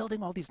it's like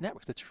building all these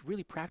networks. It's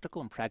really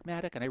practical and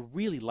pragmatic, and I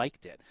really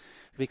liked it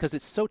because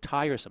it's so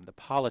tiresome. The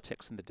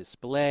politics and the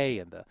display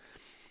and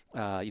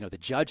the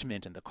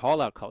judgment and the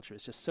call-out culture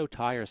is just so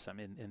tiresome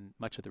in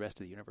much of the rest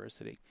of the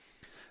university.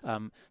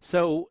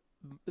 So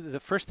the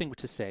first thing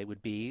to say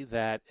would be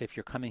that if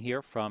you're coming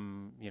here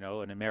from,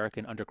 an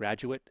American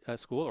undergraduate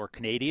school or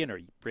Canadian or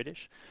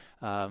British,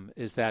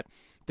 is that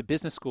the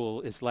business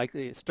school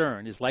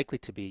Stern is likely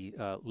to be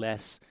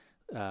less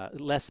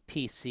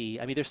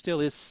PC. I mean, there still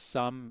is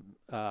some,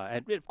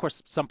 and of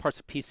course, some parts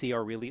of PC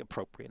are really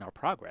appropriate in our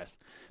progress,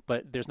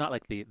 but there's not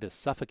like the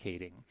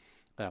suffocating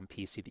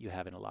PC that you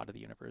have in a lot of the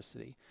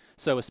university.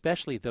 So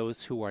especially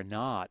those who are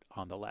not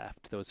on the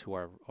left, those who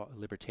are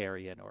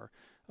libertarian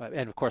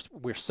and of course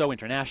we're so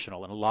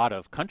international and a lot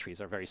of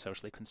countries are very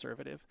socially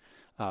conservative.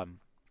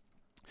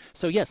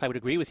 So yes, I would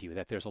agree with you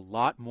that there's a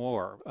lot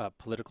more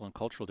political and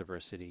cultural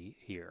diversity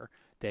here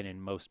than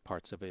in most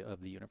parts of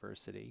the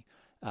university.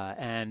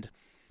 And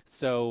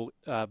so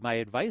my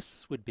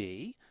advice would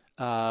be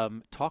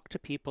talk to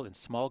people in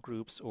small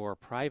groups or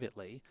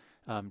privately.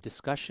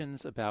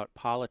 Discussions about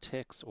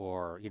politics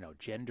or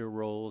gender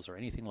roles or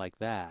anything like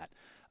that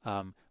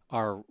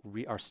are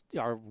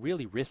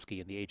really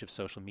risky in the age of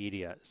social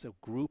media. So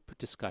group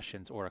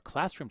discussions or a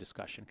classroom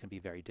discussion can be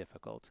very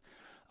difficult.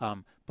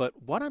 But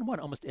one-on-one,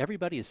 almost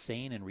everybody is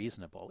sane and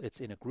reasonable.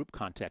 It's in a group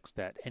context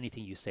that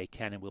anything you say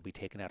can and will be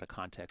taken out of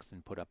context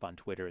and put up on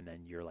Twitter, and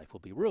then your life will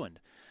be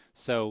ruined.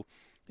 So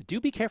do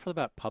be careful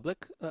about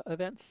public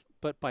events,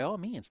 but by all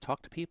means,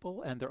 talk to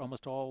people, and they're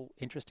almost all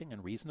interesting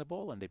and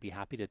reasonable, and they'd be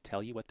happy to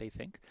tell you what they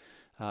think.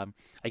 I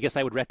guess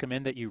I would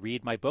recommend that you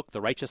read my book,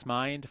 The Righteous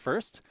Mind,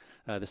 first.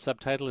 The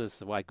subtitle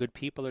is Why Good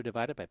People Are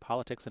Divided by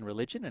Politics and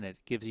Religion, and it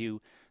gives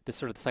you this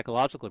sort of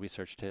psychological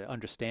research to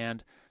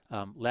understand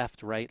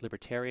left, right,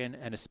 libertarian,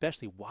 and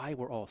especially why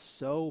we're all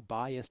so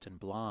biased and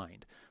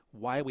blind,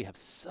 why we have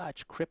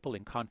such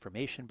crippling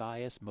confirmation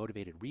bias,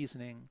 motivated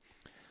reasoning.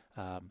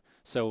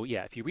 So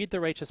yeah, if you read The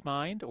Righteous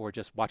Mind or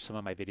just watch some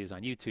of my videos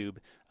on YouTube,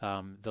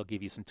 they'll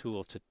give you some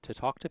tools to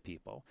talk to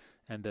people.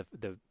 And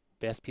the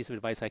best piece of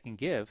advice I can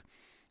give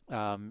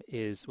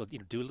is,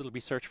 do a little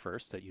research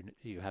first, that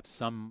you have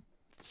some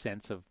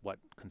sense of what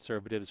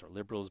conservatives or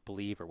liberals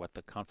believe or what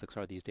the conflicts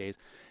are these days,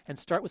 and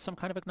start with some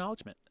kind of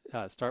acknowledgement.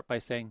 Start by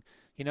saying,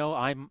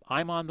 I'm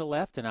on the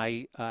left, and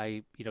I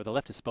the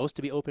left is supposed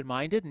to be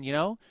open-minded,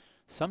 and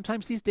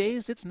sometimes these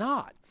days it's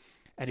not.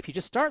 And if you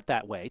just start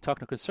that way,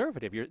 talking to a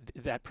conservative,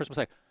 that person was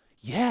like,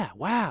 yeah,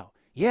 wow,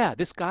 yeah,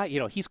 this guy,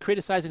 he's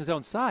criticizing his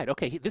own side.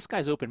 Okay, this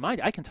guy's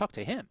open-minded. I can talk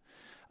to him.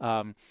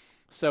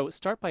 So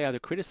start by either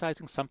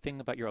criticizing something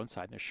about your own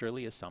side, and there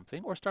surely is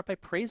something, or start by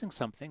praising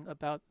something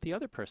about the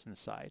other person's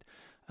side.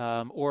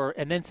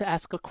 And then to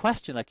ask a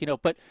question like,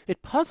 but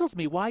it puzzles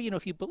me why,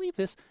 if you believe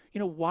this,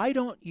 why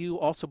don't you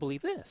also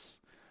believe this?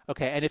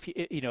 Okay, and if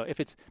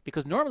it's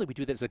because normally we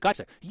do this as a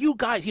gotcha. You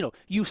guys,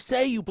 you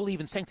say you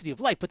believe in sanctity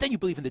of life, but then you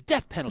believe in the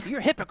death penalty.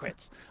 You're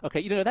hypocrites.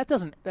 Okay, that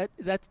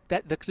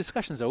the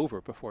discussion's over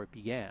before it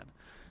began.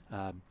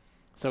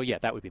 So yeah,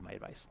 that would be my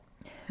advice.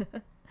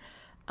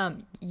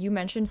 You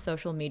mentioned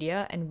social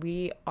media, and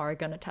we are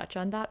going to touch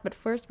on that. But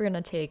first, we're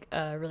going to take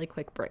a really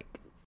quick break.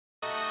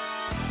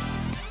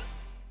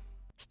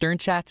 Stern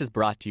Chats is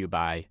brought to you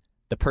by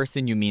The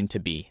Person You Mean to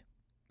Be.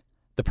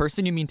 The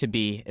Person You Mean to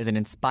Be is an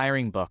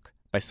inspiring book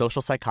by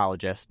social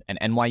psychologist and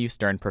NYU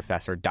Stern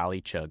professor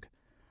Dolly Chugh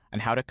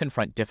on how to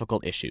confront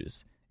difficult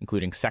issues,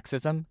 including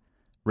sexism,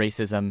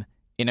 racism,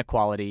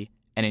 inequality,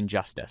 and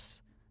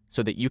injustice,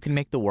 so that you can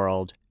make the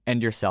world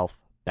and yourself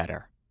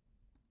better.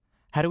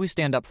 How do we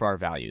stand up for our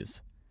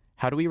values?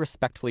 How do we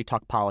respectfully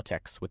talk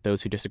politics with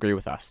those who disagree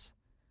with us?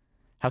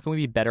 How can we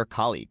be better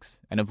colleagues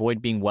and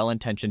avoid being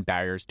well-intentioned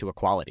barriers to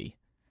equality?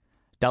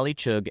 Dolly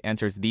Chugh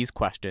answers these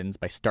questions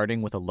by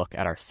starting with a look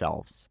at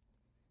ourselves.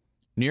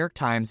 New York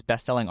Times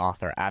bestselling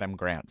author Adam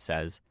Grant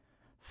says,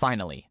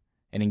 "Finally,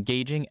 an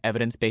engaging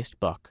evidence-based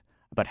book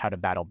about how to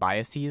battle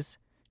biases,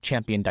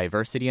 champion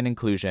diversity and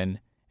inclusion,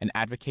 and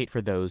advocate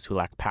for those who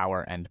lack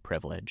power and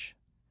privilege."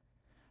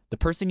 The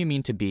Person You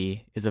Mean to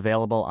Be is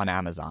available on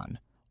Amazon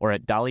or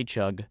at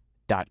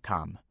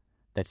dollychugh.com.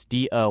 That's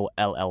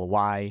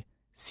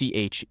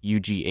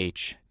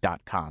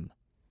DOLLYCHUGH.com.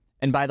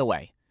 And by the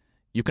way,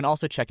 you can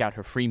also check out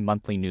her free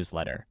monthly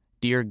newsletter,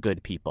 Dear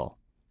Good People,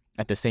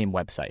 at the same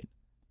website,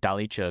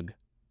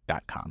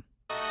 dollychugh.com.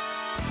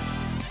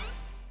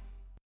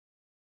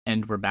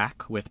 And we're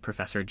back with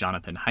Professor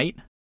Jonathan Haidt.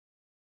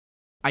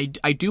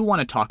 I do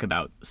want to talk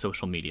about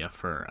social media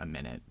for a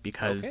minute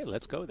because... Okay,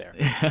 let's go there.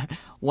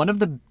 One of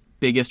the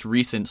biggest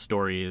recent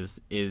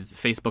stories is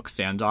Facebook's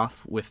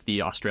standoff with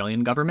the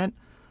Australian government.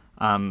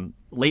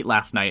 Late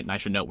last night, and I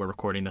should note we're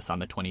recording this on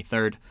the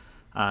 23rd,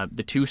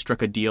 the two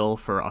struck a deal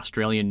for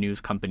Australian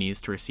news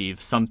companies to receive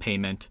some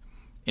payment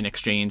in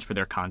exchange for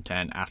their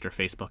content after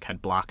Facebook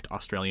had blocked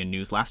Australian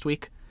news last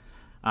week.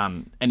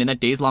 And in that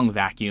days-long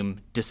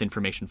vacuum,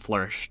 disinformation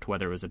flourished,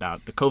 whether it was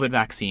about the COVID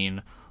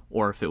vaccine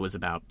or if it was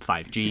about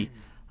 5G.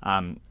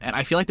 And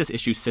I feel like this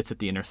issue sits at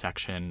the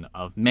intersection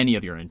of many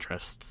of your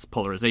interests: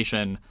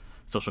 polarization,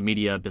 social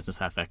media, business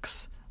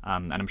ethics,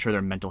 and I'm sure there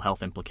are mental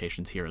health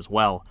implications here as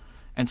well.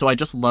 And so I'd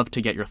just love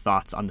to get your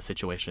thoughts on the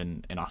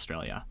situation in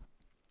Australia.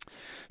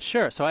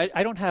 Sure. So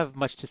I don't have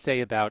much to say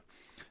about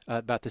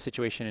the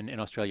situation in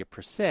Australia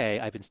per se.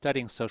 I've been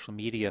studying social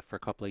media for a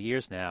couple of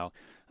years now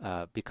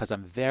because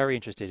I'm very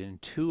interested in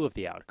two of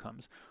the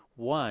outcomes.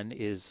 One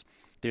is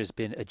there's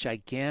been a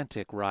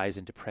gigantic rise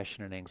in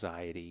depression and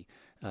anxiety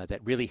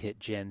that really hit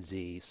Gen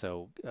Z,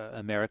 so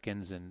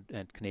Americans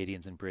and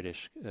Canadians and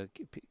British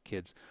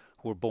kids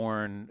who were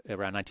born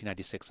around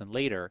 1996 and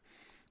later.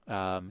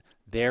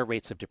 their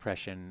rates of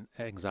depression,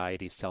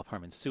 anxiety,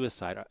 self-harm, and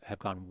suicide have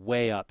gone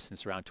way up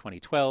since around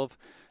 2012.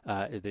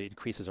 The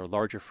increases are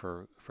larger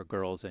for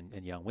girls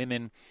and young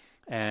women.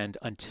 And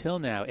until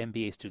now,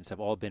 MBA students have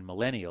all been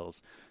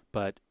millennials.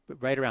 But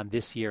right around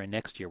this year and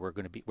next year,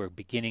 we're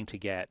beginning to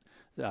get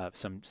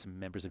some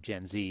members of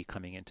Gen Z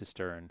coming into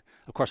Stern.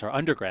 Of course, our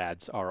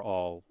undergrads are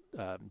all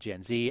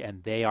Gen Z,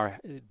 and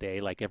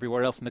they like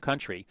everywhere else in the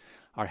country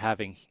are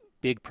having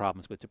big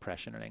problems with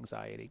depression and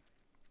anxiety.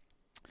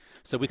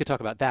 So we could talk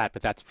about that,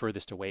 but that's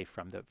furthest away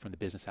from the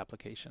business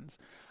applications.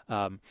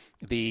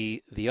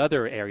 The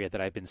other area that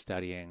I've been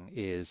studying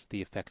is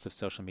the effects of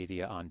social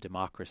media on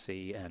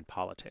democracy and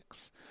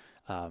politics,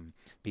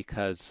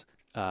 because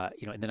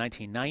in the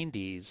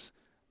 1990s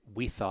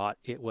we thought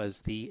it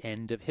was the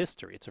end of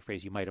history. It's a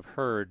phrase you might have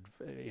heard,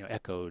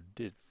 echoed.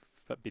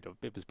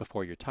 It was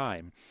before your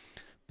time,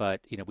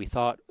 but we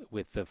thought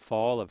with the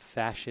fall of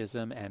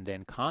fascism and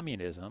then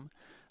communism.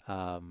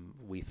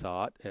 We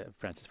thought,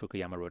 Francis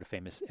Fukuyama wrote a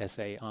famous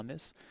essay on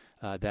this,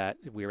 that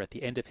we were at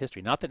the end of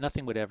history. Not that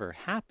nothing would ever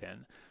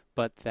happen,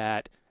 but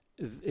that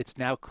it's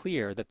now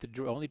clear that the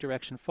only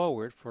direction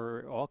forward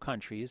for all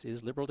countries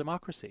is liberal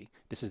democracy.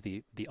 This is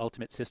the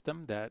ultimate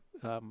system, that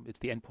it's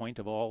the end point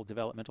of all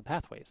developmental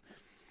pathways.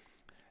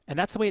 And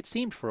that's the way it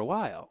seemed for a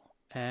while.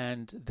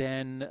 And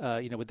then,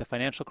 with the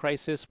financial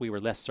crisis, we were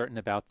less certain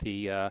about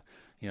the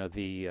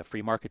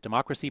free market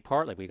democracy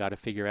part. Like, we got to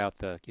figure out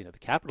the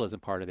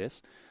capitalism part of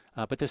this.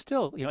 But there's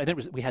still, and then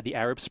we had the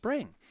Arab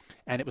Spring,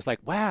 and it was like,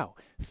 wow,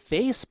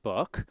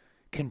 Facebook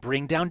can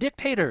bring down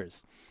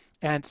dictators.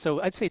 And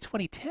so I'd say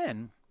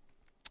 2010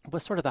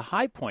 was sort of the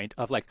high point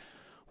of like,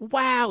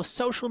 wow,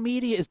 social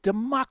media is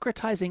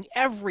democratizing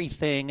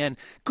everything, and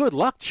good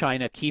luck,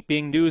 China,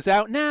 keeping news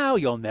out now.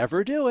 You'll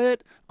never do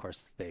it. Of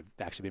course, they've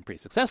actually been pretty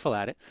successful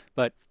at it,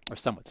 or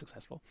somewhat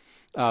successful.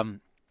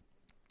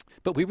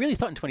 But we really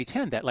thought in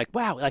 2010 that, like,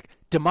 wow, like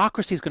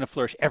democracy is going to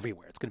flourish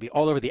everywhere. It's going to be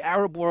all over the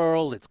Arab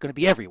world. It's going to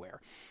be everywhere.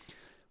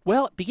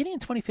 Well, beginning in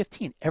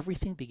 2015,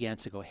 everything began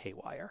to go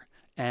haywire.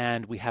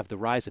 And we have the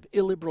rise of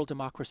illiberal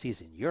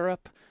democracies in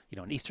Europe,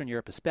 in Eastern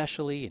Europe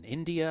especially, in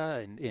India,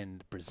 and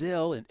in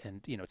Brazil, and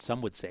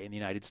some would say in the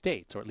United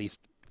States, or at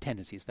least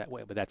tendencies that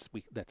way. But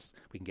we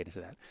can get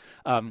into that.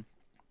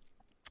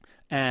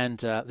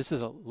 This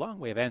is a long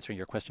way of answering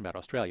your question about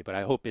Australia, but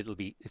I hope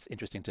it's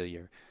interesting to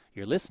your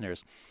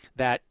listeners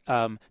that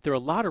there are a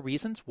lot of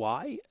reasons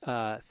why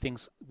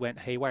things went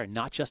haywire,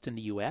 not just in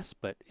the U.S.,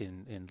 but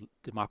in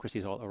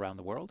democracies all around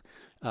the world.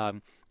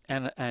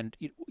 And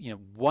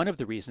one of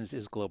the reasons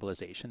is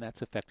globalization.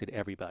 That's affected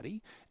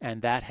everybody,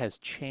 and that has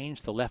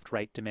changed the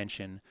left-right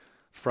dimension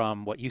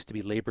from what used to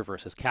be labor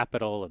versus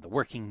capital and the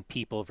working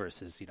people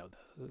versus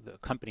the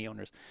company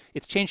owners.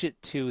 It's changed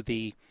it to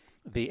the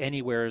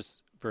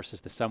anywheres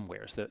versus the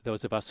somewheres.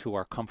 Those of us who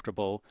are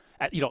comfortable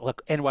at,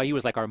 look, NYU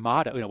is like our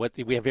motto.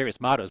 We have various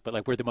mottos, but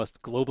like we're the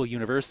most global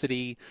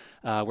university.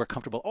 We're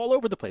comfortable all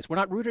over the place. We're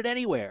not rooted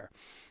anywhere,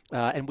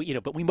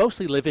 but we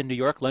mostly live in New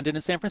York, London,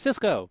 and San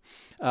Francisco.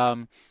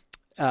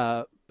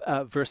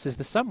 Versus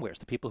the somewheres,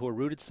 the people who are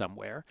rooted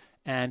somewhere.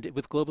 And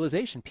with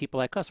globalization, people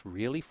like us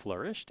really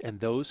flourished, and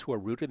those who are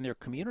rooted in their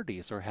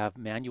communities or have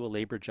manual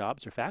labor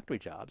jobs or factory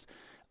jobs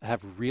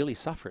have really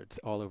suffered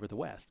all over the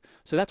West.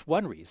 So that's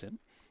one reason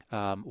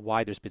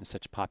why there's been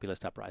such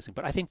populist uprising.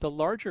 But I think the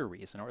larger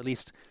reason, or at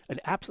least an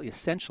absolutely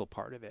essential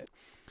part of it,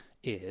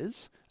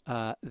 is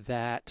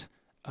that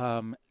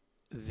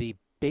the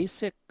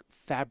basic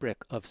fabric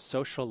of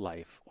social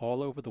life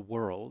all over the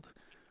world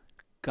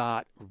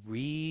got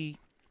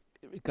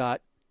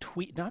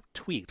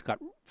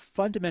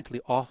fundamentally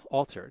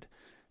altered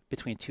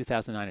between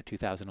 2009 and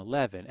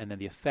 2011, and then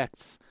the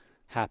effects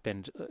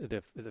happened.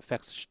 The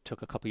effects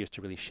took a couple years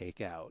to really shake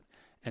out,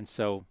 and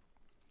so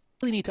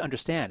you really need to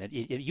understand. And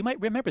you might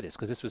remember this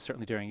because this was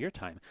certainly during your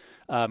time.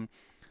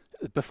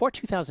 Before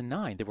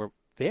 2009, there were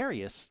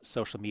various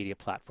social media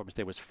platforms.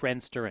 There was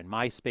Friendster and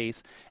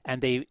MySpace,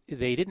 and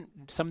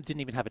some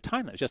didn't even have a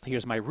time limit. Just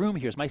here's my room,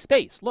 here's my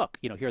space. Look,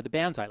 here are the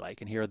bands I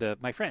like, and here are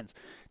my friends.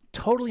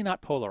 Totally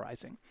not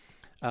polarizing.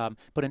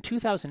 But in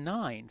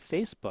 2009,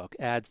 Facebook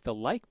adds the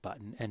like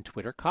button, and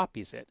Twitter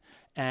copies it.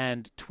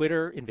 And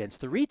Twitter invents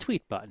the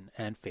retweet button,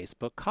 and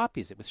Facebook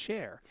copies it with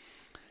share.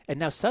 And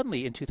now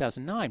suddenly in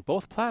 2009,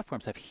 both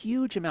platforms have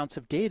huge amounts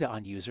of data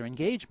on user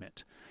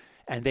engagement.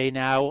 And they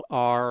now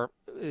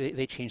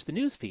they changed the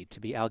newsfeed to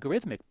be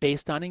algorithmic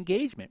based on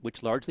engagement,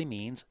 which largely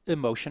means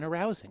emotion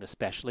arousing,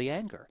 especially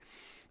anger.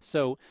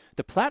 So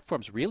the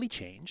platforms really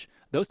change.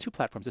 Those two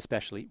platforms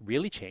especially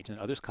really change, and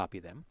others copy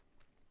them.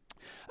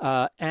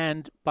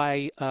 And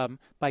by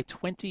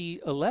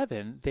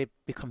 2011, they've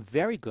become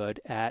very good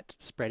at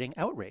spreading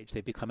outrage.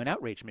 They've become an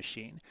outrage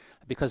machine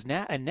because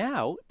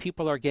now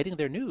people are getting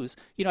their news.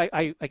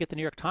 I get the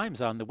New York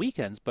Times on the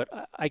weekends, but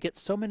I get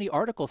so many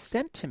articles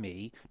sent to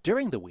me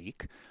during the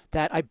week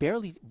that I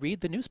barely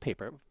read the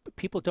newspaper.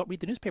 People don't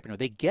read the newspaper now.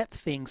 They get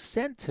things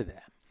sent to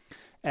them.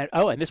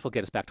 And this will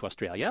get us back to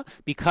Australia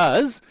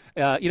because,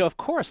 of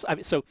course,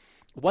 so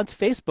once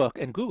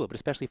Facebook and Google, but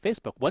especially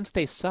Facebook, once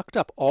they sucked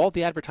up all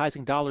the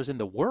advertising dollars in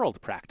the world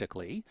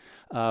practically,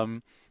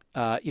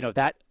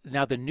 that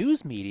now the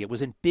news media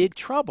was in big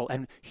trouble,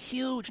 and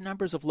huge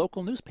numbers of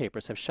local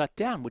newspapers have shut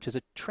down, which is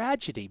a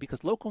tragedy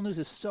because local news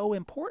is so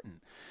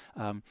important.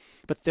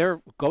 But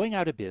they're going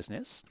out of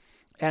business,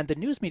 and the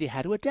news media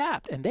had to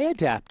adapt, and they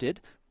adapted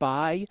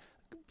by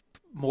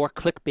more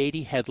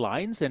clickbaity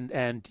headlines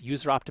and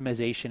user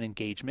optimization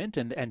engagement,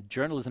 and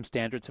journalism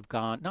standards have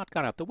not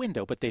gone out the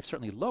window, but they've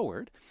certainly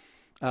lowered.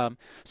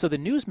 So the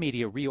news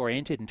media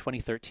reoriented in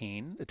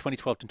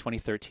 2012 to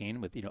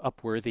 2013 with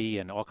Upworthy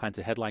and all kinds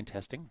of headline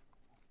testing.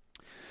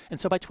 And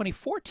so by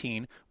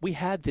 2014, we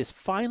had this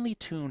finely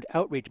tuned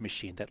outrage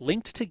machine that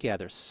linked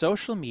together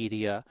social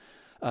media,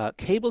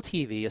 cable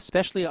TV,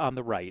 especially on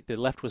the right. The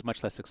left was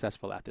much less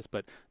successful at this,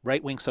 but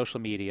right-wing social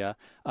media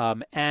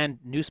and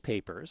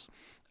newspapers,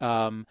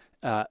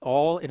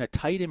 all in a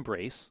tight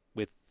embrace,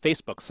 with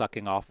Facebook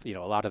sucking off, a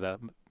lot of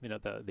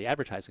the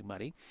advertising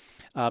money.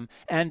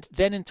 And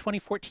then in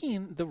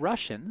 2014, the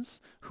Russians,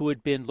 who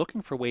had been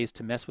looking for ways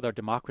to mess with our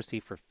democracy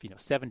for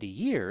 70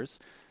 years,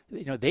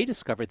 they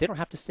discovered they don't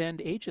have to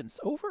send agents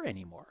over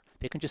anymore.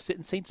 They can just sit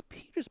in St.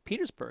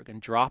 Petersburg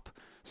and drop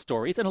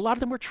stories, and a lot of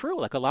them were true.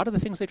 Like, a lot of the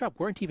things they dropped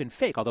weren't even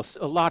fake, although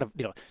a lot of,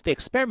 they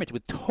experimented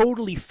with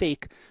totally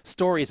fake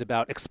stories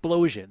about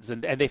explosions,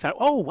 and they found,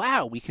 oh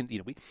wow, we can,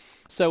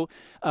 so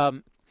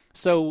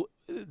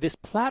this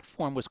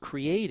platform was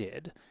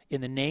created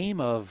in the name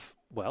of,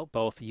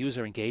 both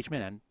user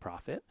engagement and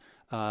profit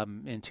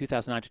in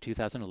 2009 to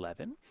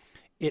 2011.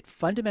 It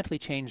fundamentally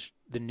changed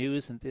the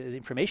news and the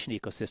information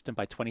ecosystem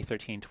by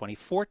 2013,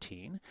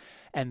 2014.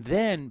 And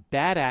then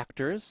bad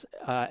actors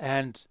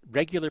and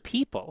regular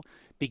people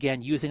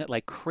began using it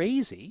like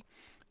crazy.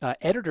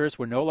 Editors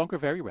were no longer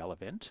very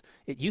relevant.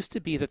 It used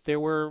to be that there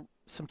were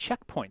some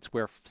checkpoints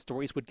where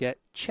stories would get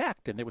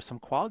checked and there was some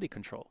quality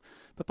control.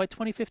 But by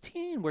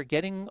 2015, we're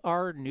getting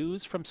our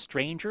news from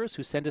strangers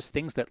who send us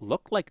things that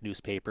look like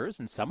newspapers,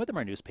 and some of them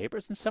are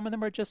newspapers, and some of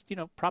them are just,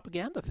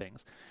 propaganda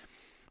things.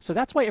 So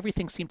that's why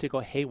everything seemed to go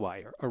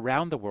haywire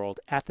around the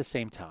world at the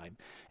same time.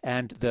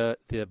 And the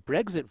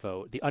Brexit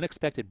vote, the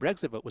unexpected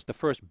Brexit vote, was the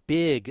first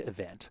big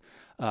event,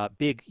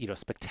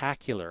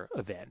 spectacular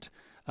event.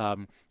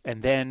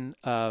 And then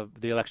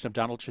the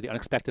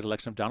unexpected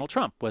election of Donald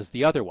Trump was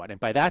the other one. And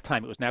by that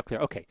time, it was now clear,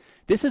 okay,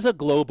 this is a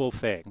global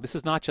thing. This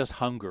is not just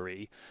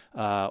Hungary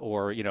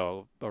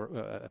or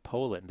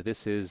Poland.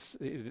 This is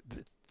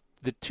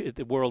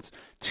the world's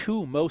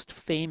two most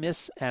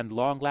famous and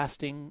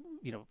long-lasting,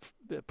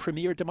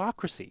 premier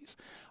democracies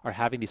are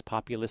having these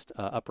populist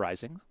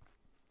uprisings.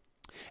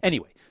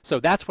 Anyway, so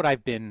that's what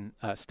I've been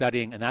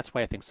studying, and that's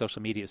why I think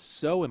social media is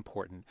so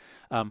important.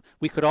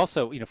 We could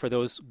also, for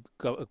those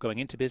going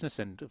into business,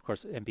 and of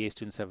course MBA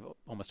students have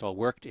almost all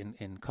worked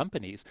in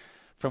companies,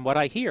 from what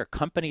I hear,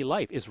 company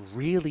life is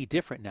really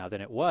different now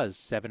than it was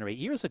 7 or 8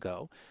 years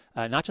ago,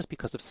 not just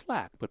because of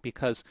Slack, but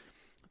because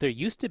there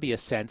used to be a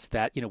sense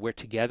that, we're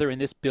together in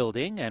this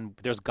building and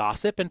there's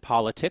gossip and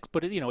politics,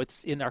 but,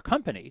 it's in our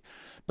company.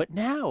 But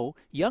now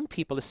young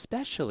people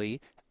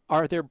especially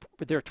are they're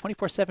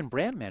 24/7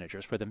 brand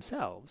managers for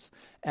themselves,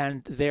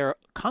 and they're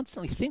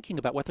constantly thinking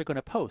about what they're going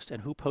to post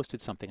and who posted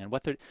something and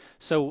what they're.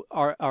 So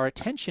our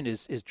attention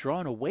is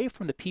drawn away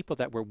from the people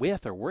that we're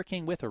with or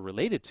working with or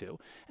related to,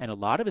 and a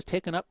lot of it is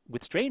taken up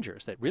with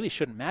strangers that really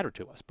shouldn't matter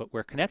to us, but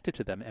we're connected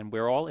to them, and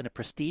we're all in a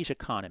prestige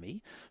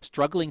economy,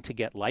 struggling to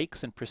get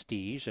likes and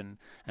prestige and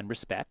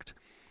respect,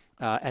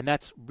 and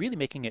that's really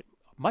making it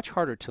much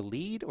harder to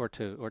lead or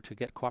to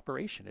get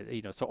cooperation.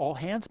 So all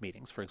hands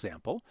meetings, for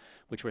example,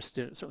 which were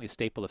certainly a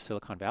staple of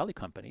Silicon Valley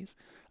companies,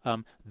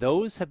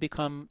 those have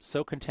become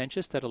so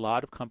contentious that a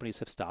lot of companies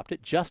have stopped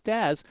it, just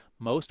as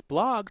most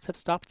blogs have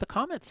stopped the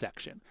comment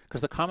section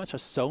because the comments are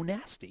so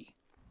nasty.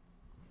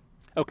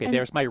 Okay,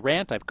 there's my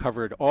rant. I've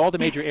covered all the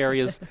major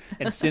areas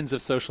and sins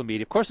of social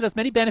media. Of course, it has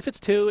many benefits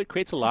too. It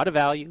creates a lot of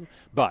value,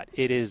 but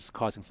it is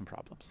causing some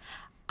problems.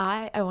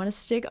 I want to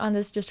stick on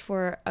this just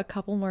for a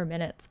couple more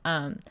minutes.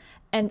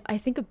 And I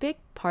think a big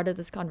part of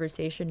this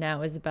conversation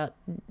now is about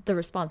the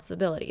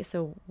responsibility.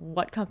 So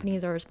what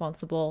companies are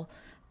responsible?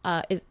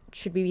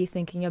 Should we be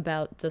thinking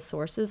about the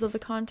sources of the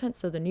content?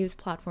 So the news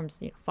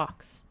platforms,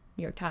 Fox,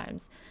 New York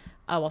Times,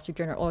 Wall Street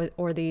Journal,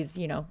 or these,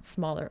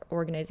 smaller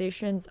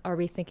organizations? Are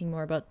we thinking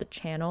more about the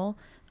channel?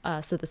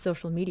 So the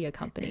social media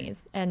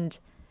companies. And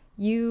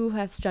you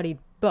have studied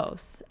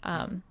both.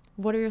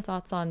 What are your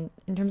thoughts in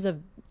terms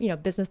of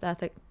business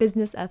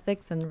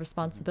ethics and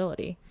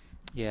responsibility?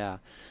 Yeah.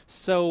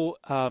 So,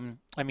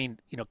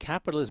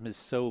 capitalism is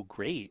so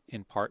great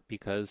in part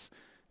because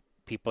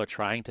people are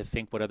trying to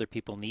think what other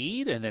people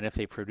need, and then if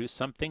they produce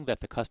something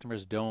that the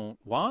customers don't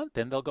want,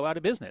 then they'll go out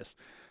of business.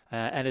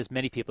 And as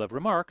many people have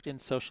remarked in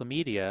social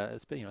media,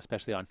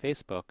 especially on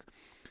Facebook,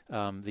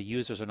 the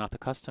users are not the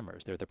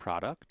customers; they're the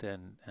product,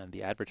 and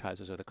the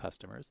advertisers are the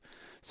customers.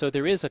 So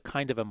there is a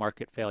kind of a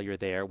market failure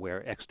there, where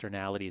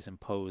externalities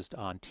imposed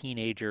on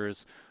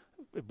teenagers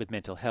with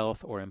mental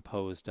health or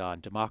imposed on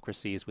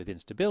democracies with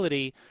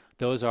instability,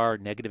 those are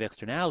negative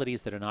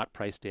externalities that are not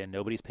priced in.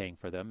 Nobody's paying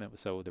for them, and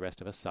so the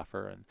rest of us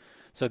suffer. And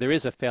so there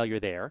is a failure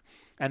there.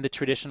 And the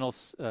traditional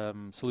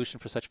solution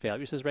for such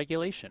failures is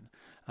regulation.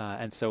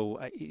 And so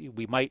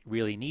we might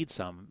really need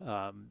some.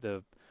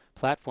 The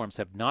platforms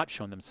have not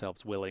shown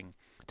themselves willing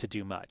to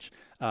do much.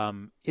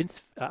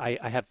 I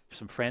have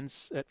some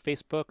friends at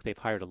Facebook. They've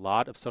hired a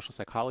lot of social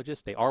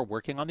psychologists. They are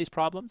working on these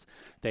problems.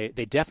 They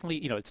definitely,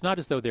 it's not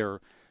as though they're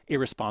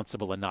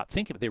irresponsible and not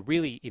thinking. They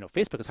really,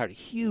 Facebook has hired a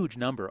huge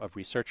number of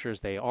researchers.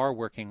 They are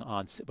working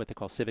on what they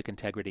call civic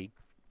integrity.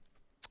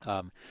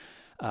 But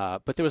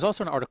there was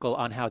also an article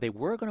on how they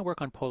were going to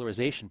work on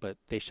polarization, but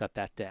they shut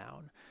that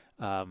down.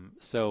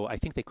 So I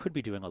think they could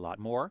be doing a lot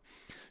more.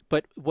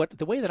 But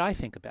the way that I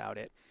think about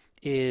it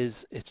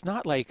is, it's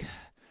not like,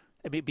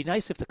 it'd be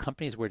nice if the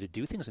companies were to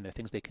do things, and there are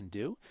things they can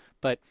do,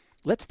 but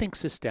let's think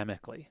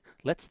systemically.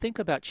 Let's think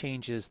about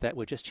changes that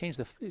would just change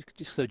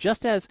so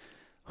just as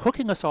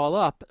hooking us all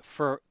up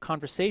for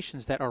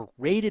conversations that are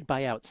rated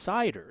by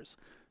outsiders,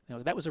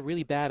 that was a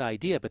really bad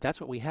idea, but that's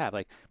what we have.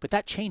 But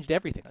that changed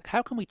everything.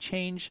 How can we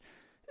change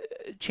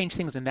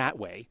things in that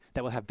way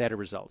that will have better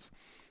results?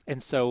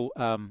 And so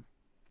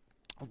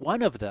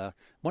one of the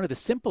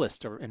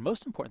simplest and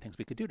most important things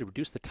we could do to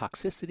reduce the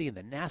toxicity and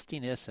the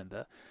nastiness and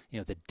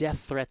the death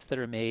threats that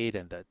are made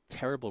and the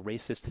terrible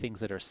racist things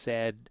that are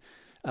said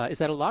is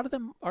that a lot of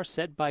them are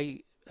said by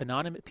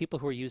anonymous people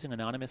who are using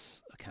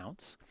anonymous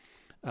accounts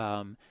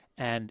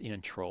and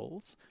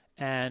trolls.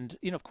 And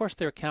of course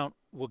their account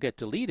will get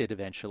deleted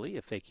eventually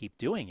if they keep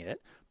doing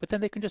it, but then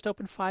they can just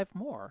open 5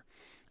 more.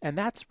 And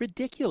that's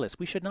ridiculous.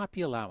 We should not be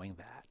allowing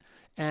that.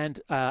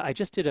 And I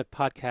just did a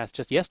podcast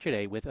just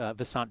yesterday with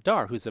Vasant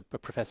Dar, who's a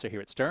professor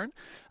here at Stern,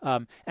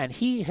 and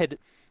he'd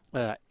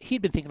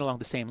been thinking along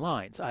the same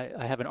lines.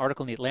 I have an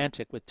article in The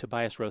Atlantic with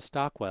Tobias Rose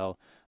Stockwell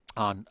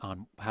on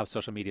how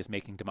social media is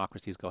making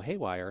democracies go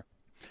haywire.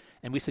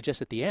 And we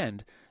suggest at the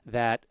end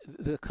that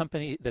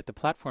the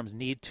platforms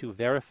need to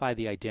verify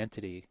the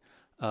identity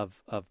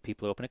of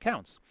people who open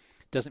accounts.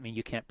 Doesn't mean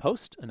you can't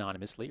post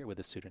anonymously or with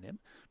a pseudonym,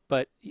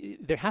 but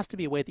there has to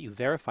be a way that you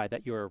verify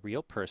that you're a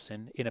real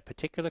person in a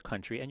particular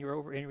country and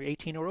you're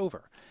 18 or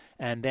over.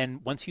 And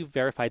then once you've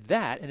verified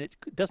that, and it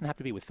doesn't have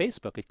to be with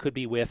Facebook, it could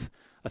be with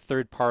a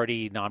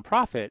third-party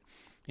nonprofit.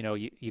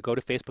 You go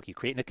to Facebook, you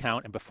create an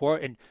account,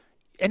 and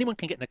anyone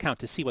can get an account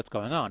to see what's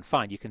going on.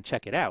 Fine, you can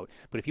check it out.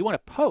 But if you want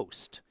to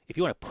post, if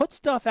you want to put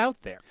stuff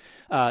out there,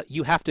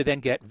 you have to then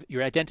get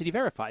your identity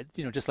verified.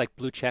 Just like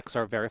blue checks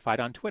are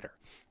verified on Twitter.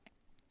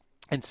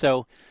 And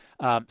so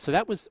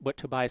that was what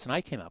Tobias and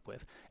I came up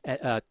with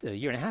a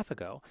year and a half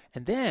ago.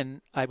 And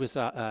then I was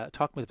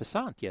talking with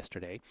Vasant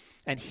yesterday,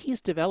 and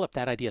he's developed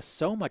that idea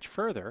so much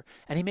further,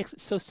 and he makes it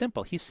so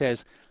simple. He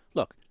says,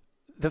 look,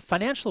 the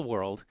financial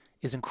world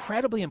is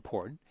incredibly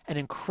important and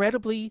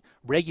incredibly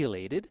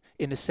regulated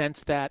in the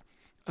sense that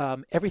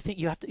everything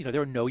you have to,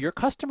 there are know your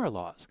customer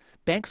laws.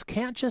 Banks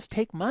can't just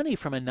take money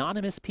from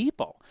anonymous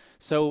people.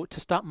 So to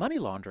stop money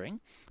laundering,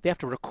 they have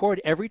to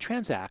record every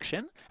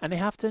transaction and they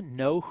have to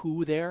know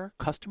who their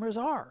customers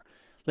are.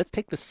 Let's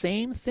take the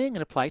same thing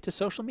and apply it to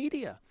social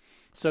media.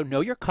 So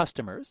know your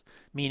customers,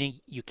 meaning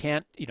you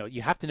can't,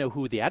 you have to know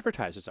who the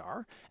advertisers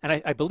are.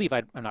 And I believe,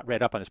 I'm not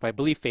read up on this, but I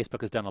believe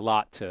Facebook has done a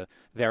lot to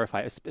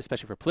verify,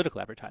 especially for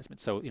political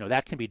advertisements. So,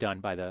 that can be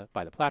done by the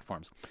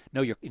platforms.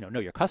 Know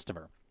your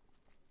customer.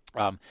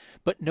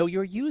 But know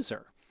your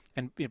user.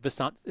 And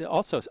Vasant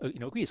also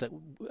agrees that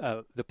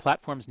the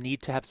platforms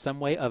need to have some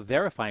way of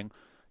verifying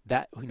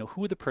that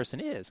who the person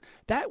is.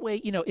 That way,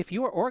 if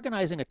you are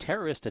organizing a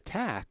terrorist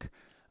attack,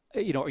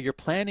 or you're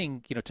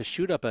planning to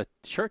shoot up a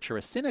church or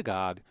a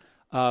synagogue,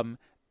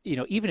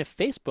 even if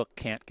Facebook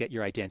can't get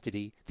your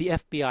identity, the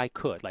FBI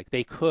could.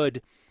 They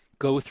could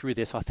go through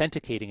this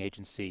authenticating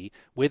agency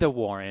with a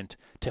warrant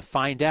to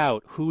find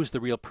out who's the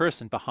real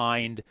person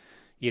behind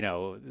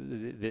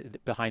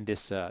behind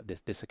this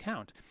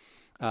account.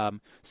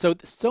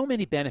 So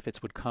many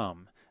benefits would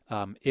come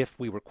if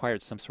we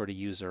required some sort of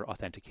user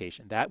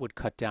authentication. That would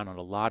cut down on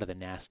a lot of the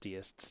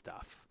nastiest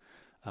stuff.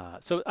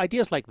 So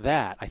ideas like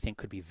that, I think,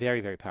 could be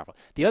very, very powerful.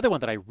 The other one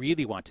that I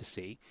really want to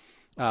see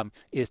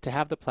is to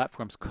have the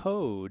platforms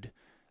code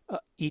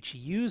each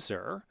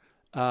user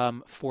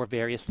for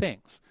various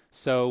things.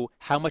 So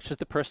how much does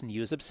the person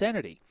use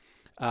obscenity?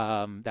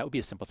 That would be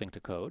a simple thing to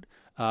code.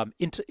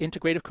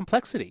 Integrative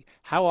complexity.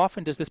 How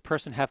often does this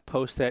person have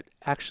posts that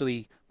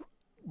actually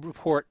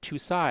report two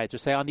sides, or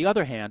say, on the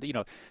other hand,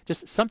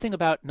 just something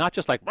about not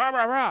just like rah,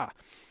 rah,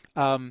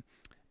 rah.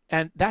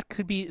 And that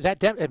could be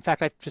that. In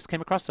fact, I just came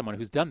across someone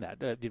who's done that.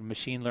 The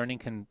machine learning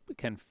can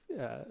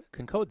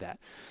code that.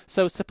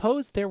 So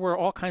suppose there were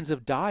all kinds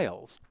of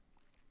dials,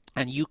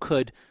 and you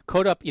could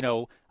code up,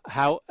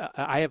 how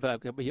I have a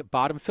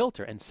bottom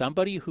filter, and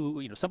somebody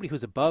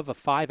who's above a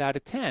 5 out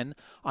of 10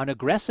 on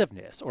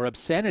aggressiveness or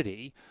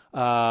obscenity,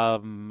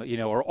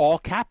 or all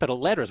capital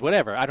letters,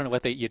 whatever. I don't know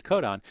what you'd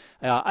code on.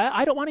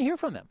 I don't want to hear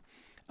from them.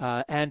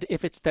 And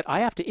if it's that I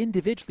have to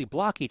individually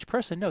block each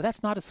person, no,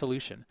 that's not a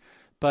solution.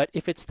 But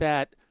if it's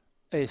that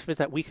is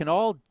that we can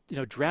all,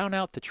 drown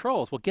out the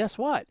trolls. Well, guess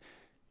what?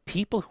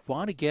 People who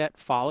want to get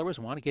followers,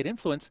 want to get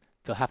influence,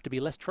 they'll have to be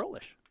less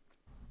trollish.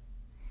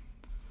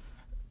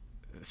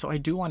 So I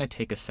do want to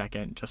take a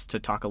second just to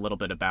talk a little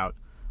bit about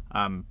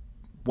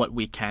what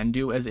we can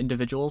do as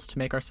individuals to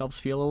make ourselves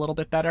feel a little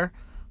bit better.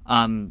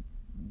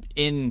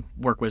 In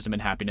Work, Wisdom,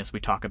 and Happiness, we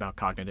talk about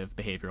cognitive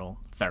behavioral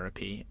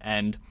therapy.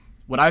 And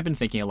what I've been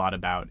thinking a lot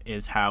about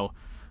is how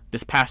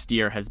this past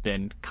year has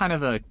been kind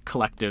of a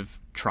collective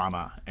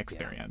trauma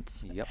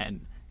experience. Yeah.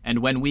 Yep.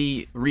 And when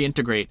we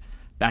reintegrate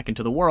back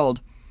into the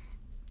world,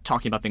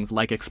 talking about things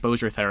like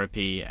exposure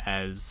therapy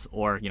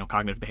or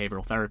cognitive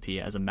behavioral therapy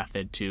as a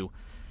method to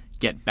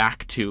get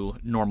back to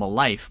normal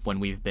life when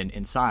we've been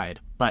inside.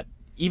 But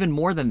even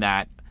more than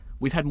that,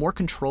 we've had more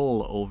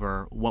control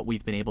over what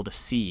we've been able to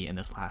see in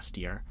this last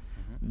year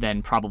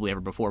than probably ever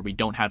before. We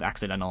don't have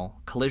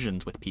accidental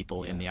collisions with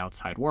people in the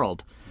outside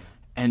world.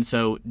 And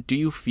so do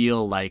you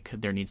feel like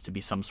there needs to be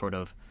some sort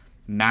of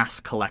mass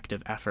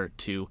collective effort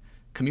to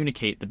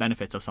communicate the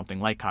benefits of something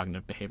like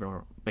cognitive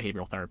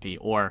behavioral therapy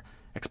or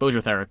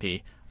exposure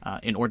therapy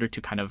in order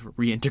to kind of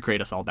reintegrate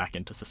us all back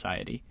into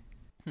society?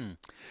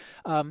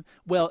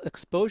 Well,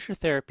 exposure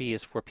therapy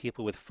is for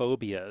people with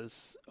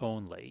phobias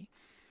only.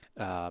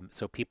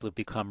 So people have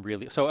become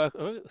really so.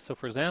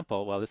 For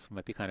example, well, this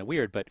might be kind of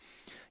weird, but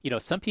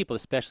some people,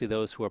 especially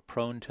those who are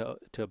prone to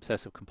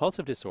obsessive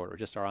compulsive disorder,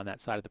 just are on that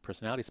side of the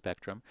personality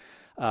spectrum,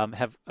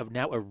 have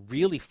now a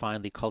really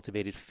finely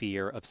cultivated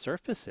fear of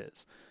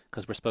surfaces,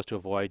 because we're supposed to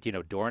avoid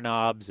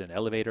doorknobs and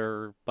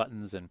elevator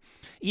buttons, and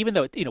even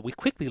though we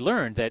quickly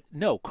learned that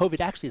no, COVID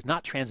actually is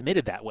not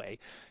transmitted that way.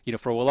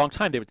 For a long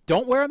time they were,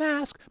 don't wear a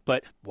mask,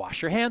 but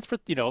wash your hands for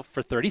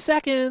 30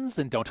 seconds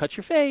and don't touch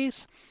your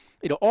face.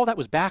 All that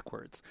was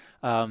backwards.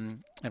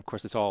 And of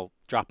course, it's all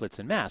droplets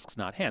and masks,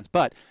 not hands.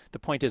 But the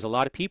point is, a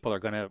lot of people are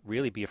going to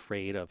really be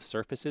afraid of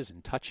surfaces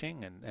and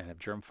touching and have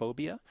germ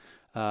phobia.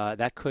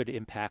 That could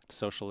impact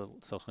social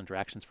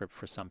interactions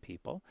for some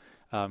people.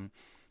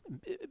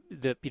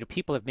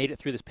 People have made it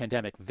through this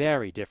pandemic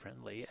very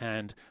differently.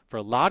 And for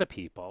a lot of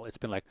people, it's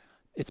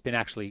been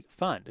actually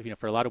fun.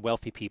 For a lot of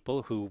wealthy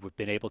people who have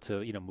been able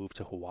to, move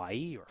to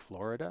Hawaii or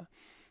Florida.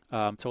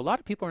 So a lot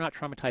of people are not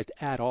traumatized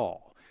at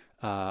all.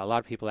 A lot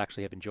of people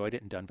actually have enjoyed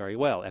it and done very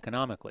well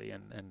economically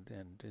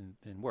and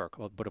in work.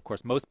 But of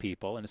course, most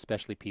people, and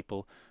especially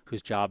people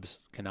whose jobs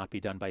cannot be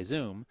done by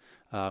Zoom,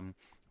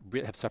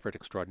 have suffered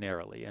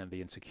extraordinarily, and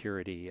the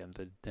insecurity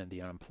and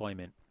the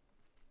unemployment.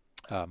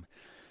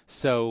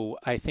 So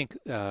I think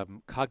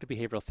cognitive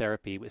behavioral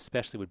therapy,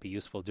 especially, would be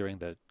useful during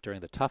the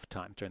tough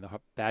times, during the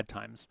bad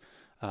times.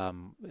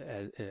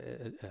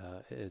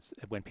 Is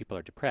when people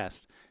are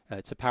depressed.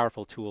 It's a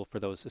powerful tool for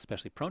those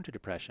especially prone to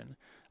depression.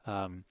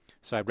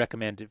 So I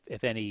recommend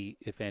if any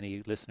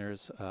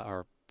listeners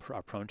are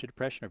prone to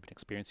depression or been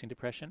experiencing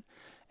depression,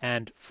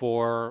 and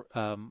for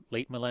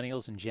late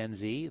millennials and Gen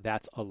Z,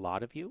 that's a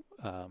lot of you.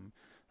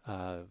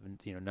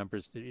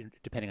 Numbers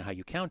depending on how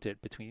you count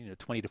it, between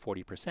 20 to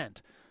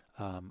 40%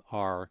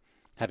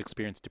 have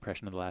experienced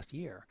depression in the last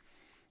year.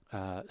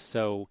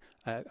 So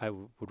I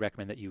would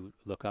recommend that you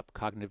look up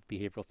cognitive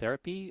behavioral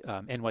therapy.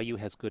 NYU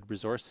has good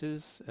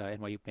resources.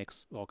 NYU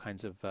makes all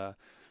kinds of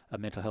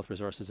mental health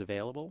resources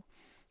available.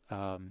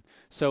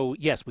 So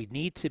yes, we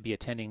need to be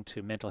attending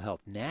to mental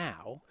health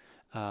now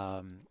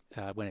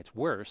when it's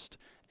worst.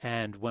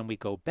 And when we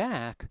go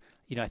back,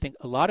 I think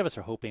a lot of us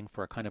are hoping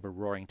for a kind of a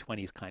roaring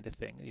 20s kind of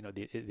thing.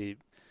 The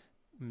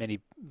many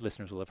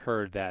listeners will have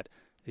heard that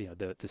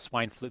the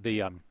swine flu,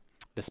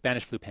 the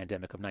Spanish flu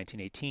pandemic of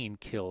 1918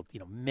 killed,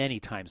 many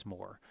times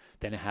more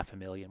than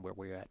 500,000 where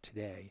we're at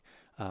today.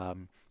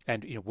 And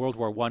World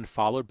War I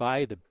followed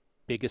by the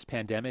biggest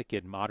pandemic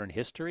in modern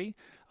history.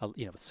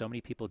 With so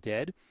many people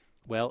dead.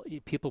 Well,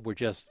 people were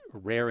just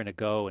raring to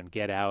go and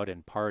get out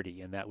and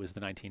party, and that was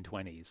the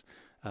 1920s.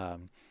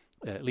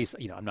 At least,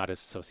 I'm not a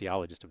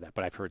sociologist of that,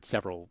 but I've heard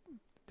several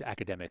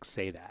academics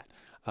say that.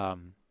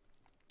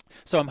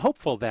 So I'm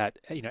hopeful that,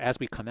 as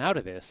we come out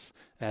of this,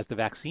 as the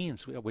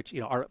vaccines, which,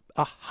 are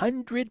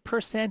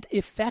 100%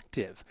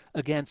 effective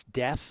against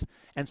death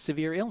and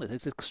severe illness,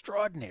 it's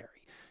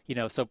extraordinary.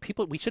 So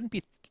we shouldn't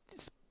be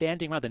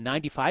banding around the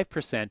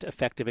 95%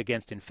 effective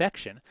against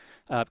infection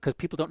because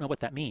people don't know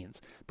what that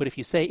means. But if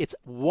you say it's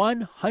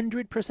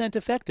 100%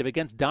 effective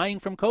against dying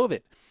from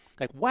COVID,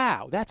 like,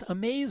 wow, that's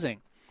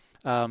amazing.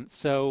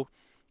 So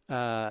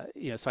I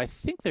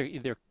think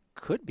there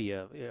could be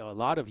a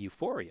lot of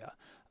euphoria.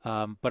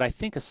 But I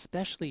think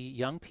especially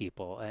young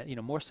people,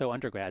 more so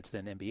undergrads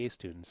than MBA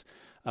students,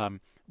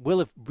 will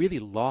have really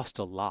lost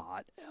a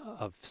lot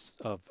of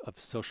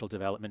social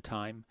development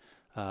time.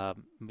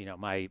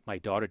 My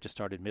daughter just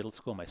started middle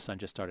school, my son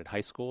just started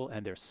high school,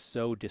 and they're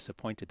so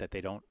disappointed that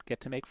they don't get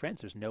to make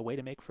friends. There's no way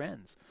to make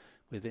friends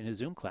within a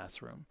Zoom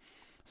classroom.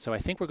 So I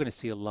think we're going to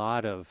see a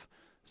lot of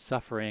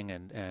suffering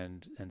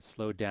and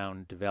slowed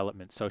down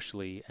development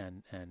socially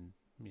and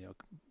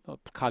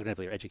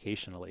cognitively or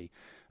educationally,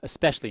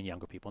 especially in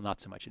younger people,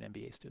 not so much in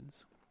MBA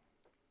students.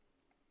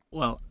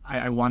 Well,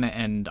 I want to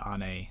end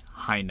on a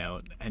high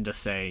note and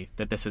just say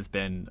that this has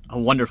been a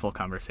wonderful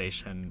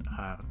conversation.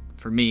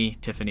 For me,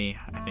 Tiffany,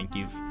 I think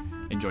you've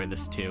enjoyed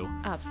this too.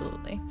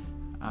 Absolutely.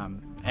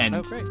 And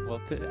oh, great. Well,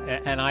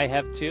 and I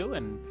have too,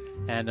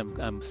 and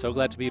I'm so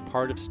glad to be a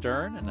part of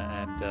Stern, and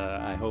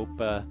I hope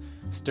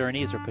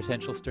Sternies or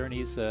potential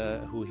Sternies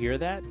who hear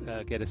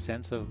that get a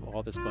sense of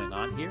all that's going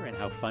on here and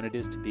how fun it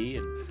is to be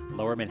in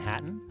Lower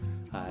Manhattan.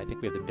 I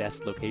think we have the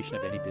best location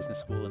of any business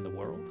school in the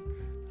world.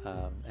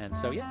 And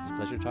so, yeah, it's a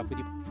pleasure to talk with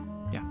you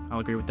both. Yeah, I'll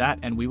agree with that.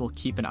 And we will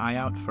keep an eye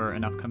out for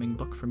an upcoming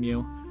book from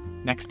you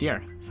next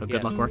year. So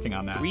good luck working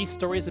on that. 3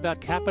 stories about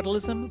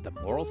capitalism, the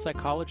moral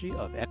psychology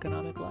of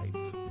economic life.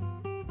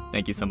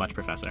 Thank you so much,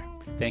 Professor.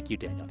 Thank you,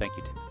 Daniel. Thank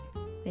you, Tiffany.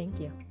 Thank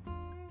you.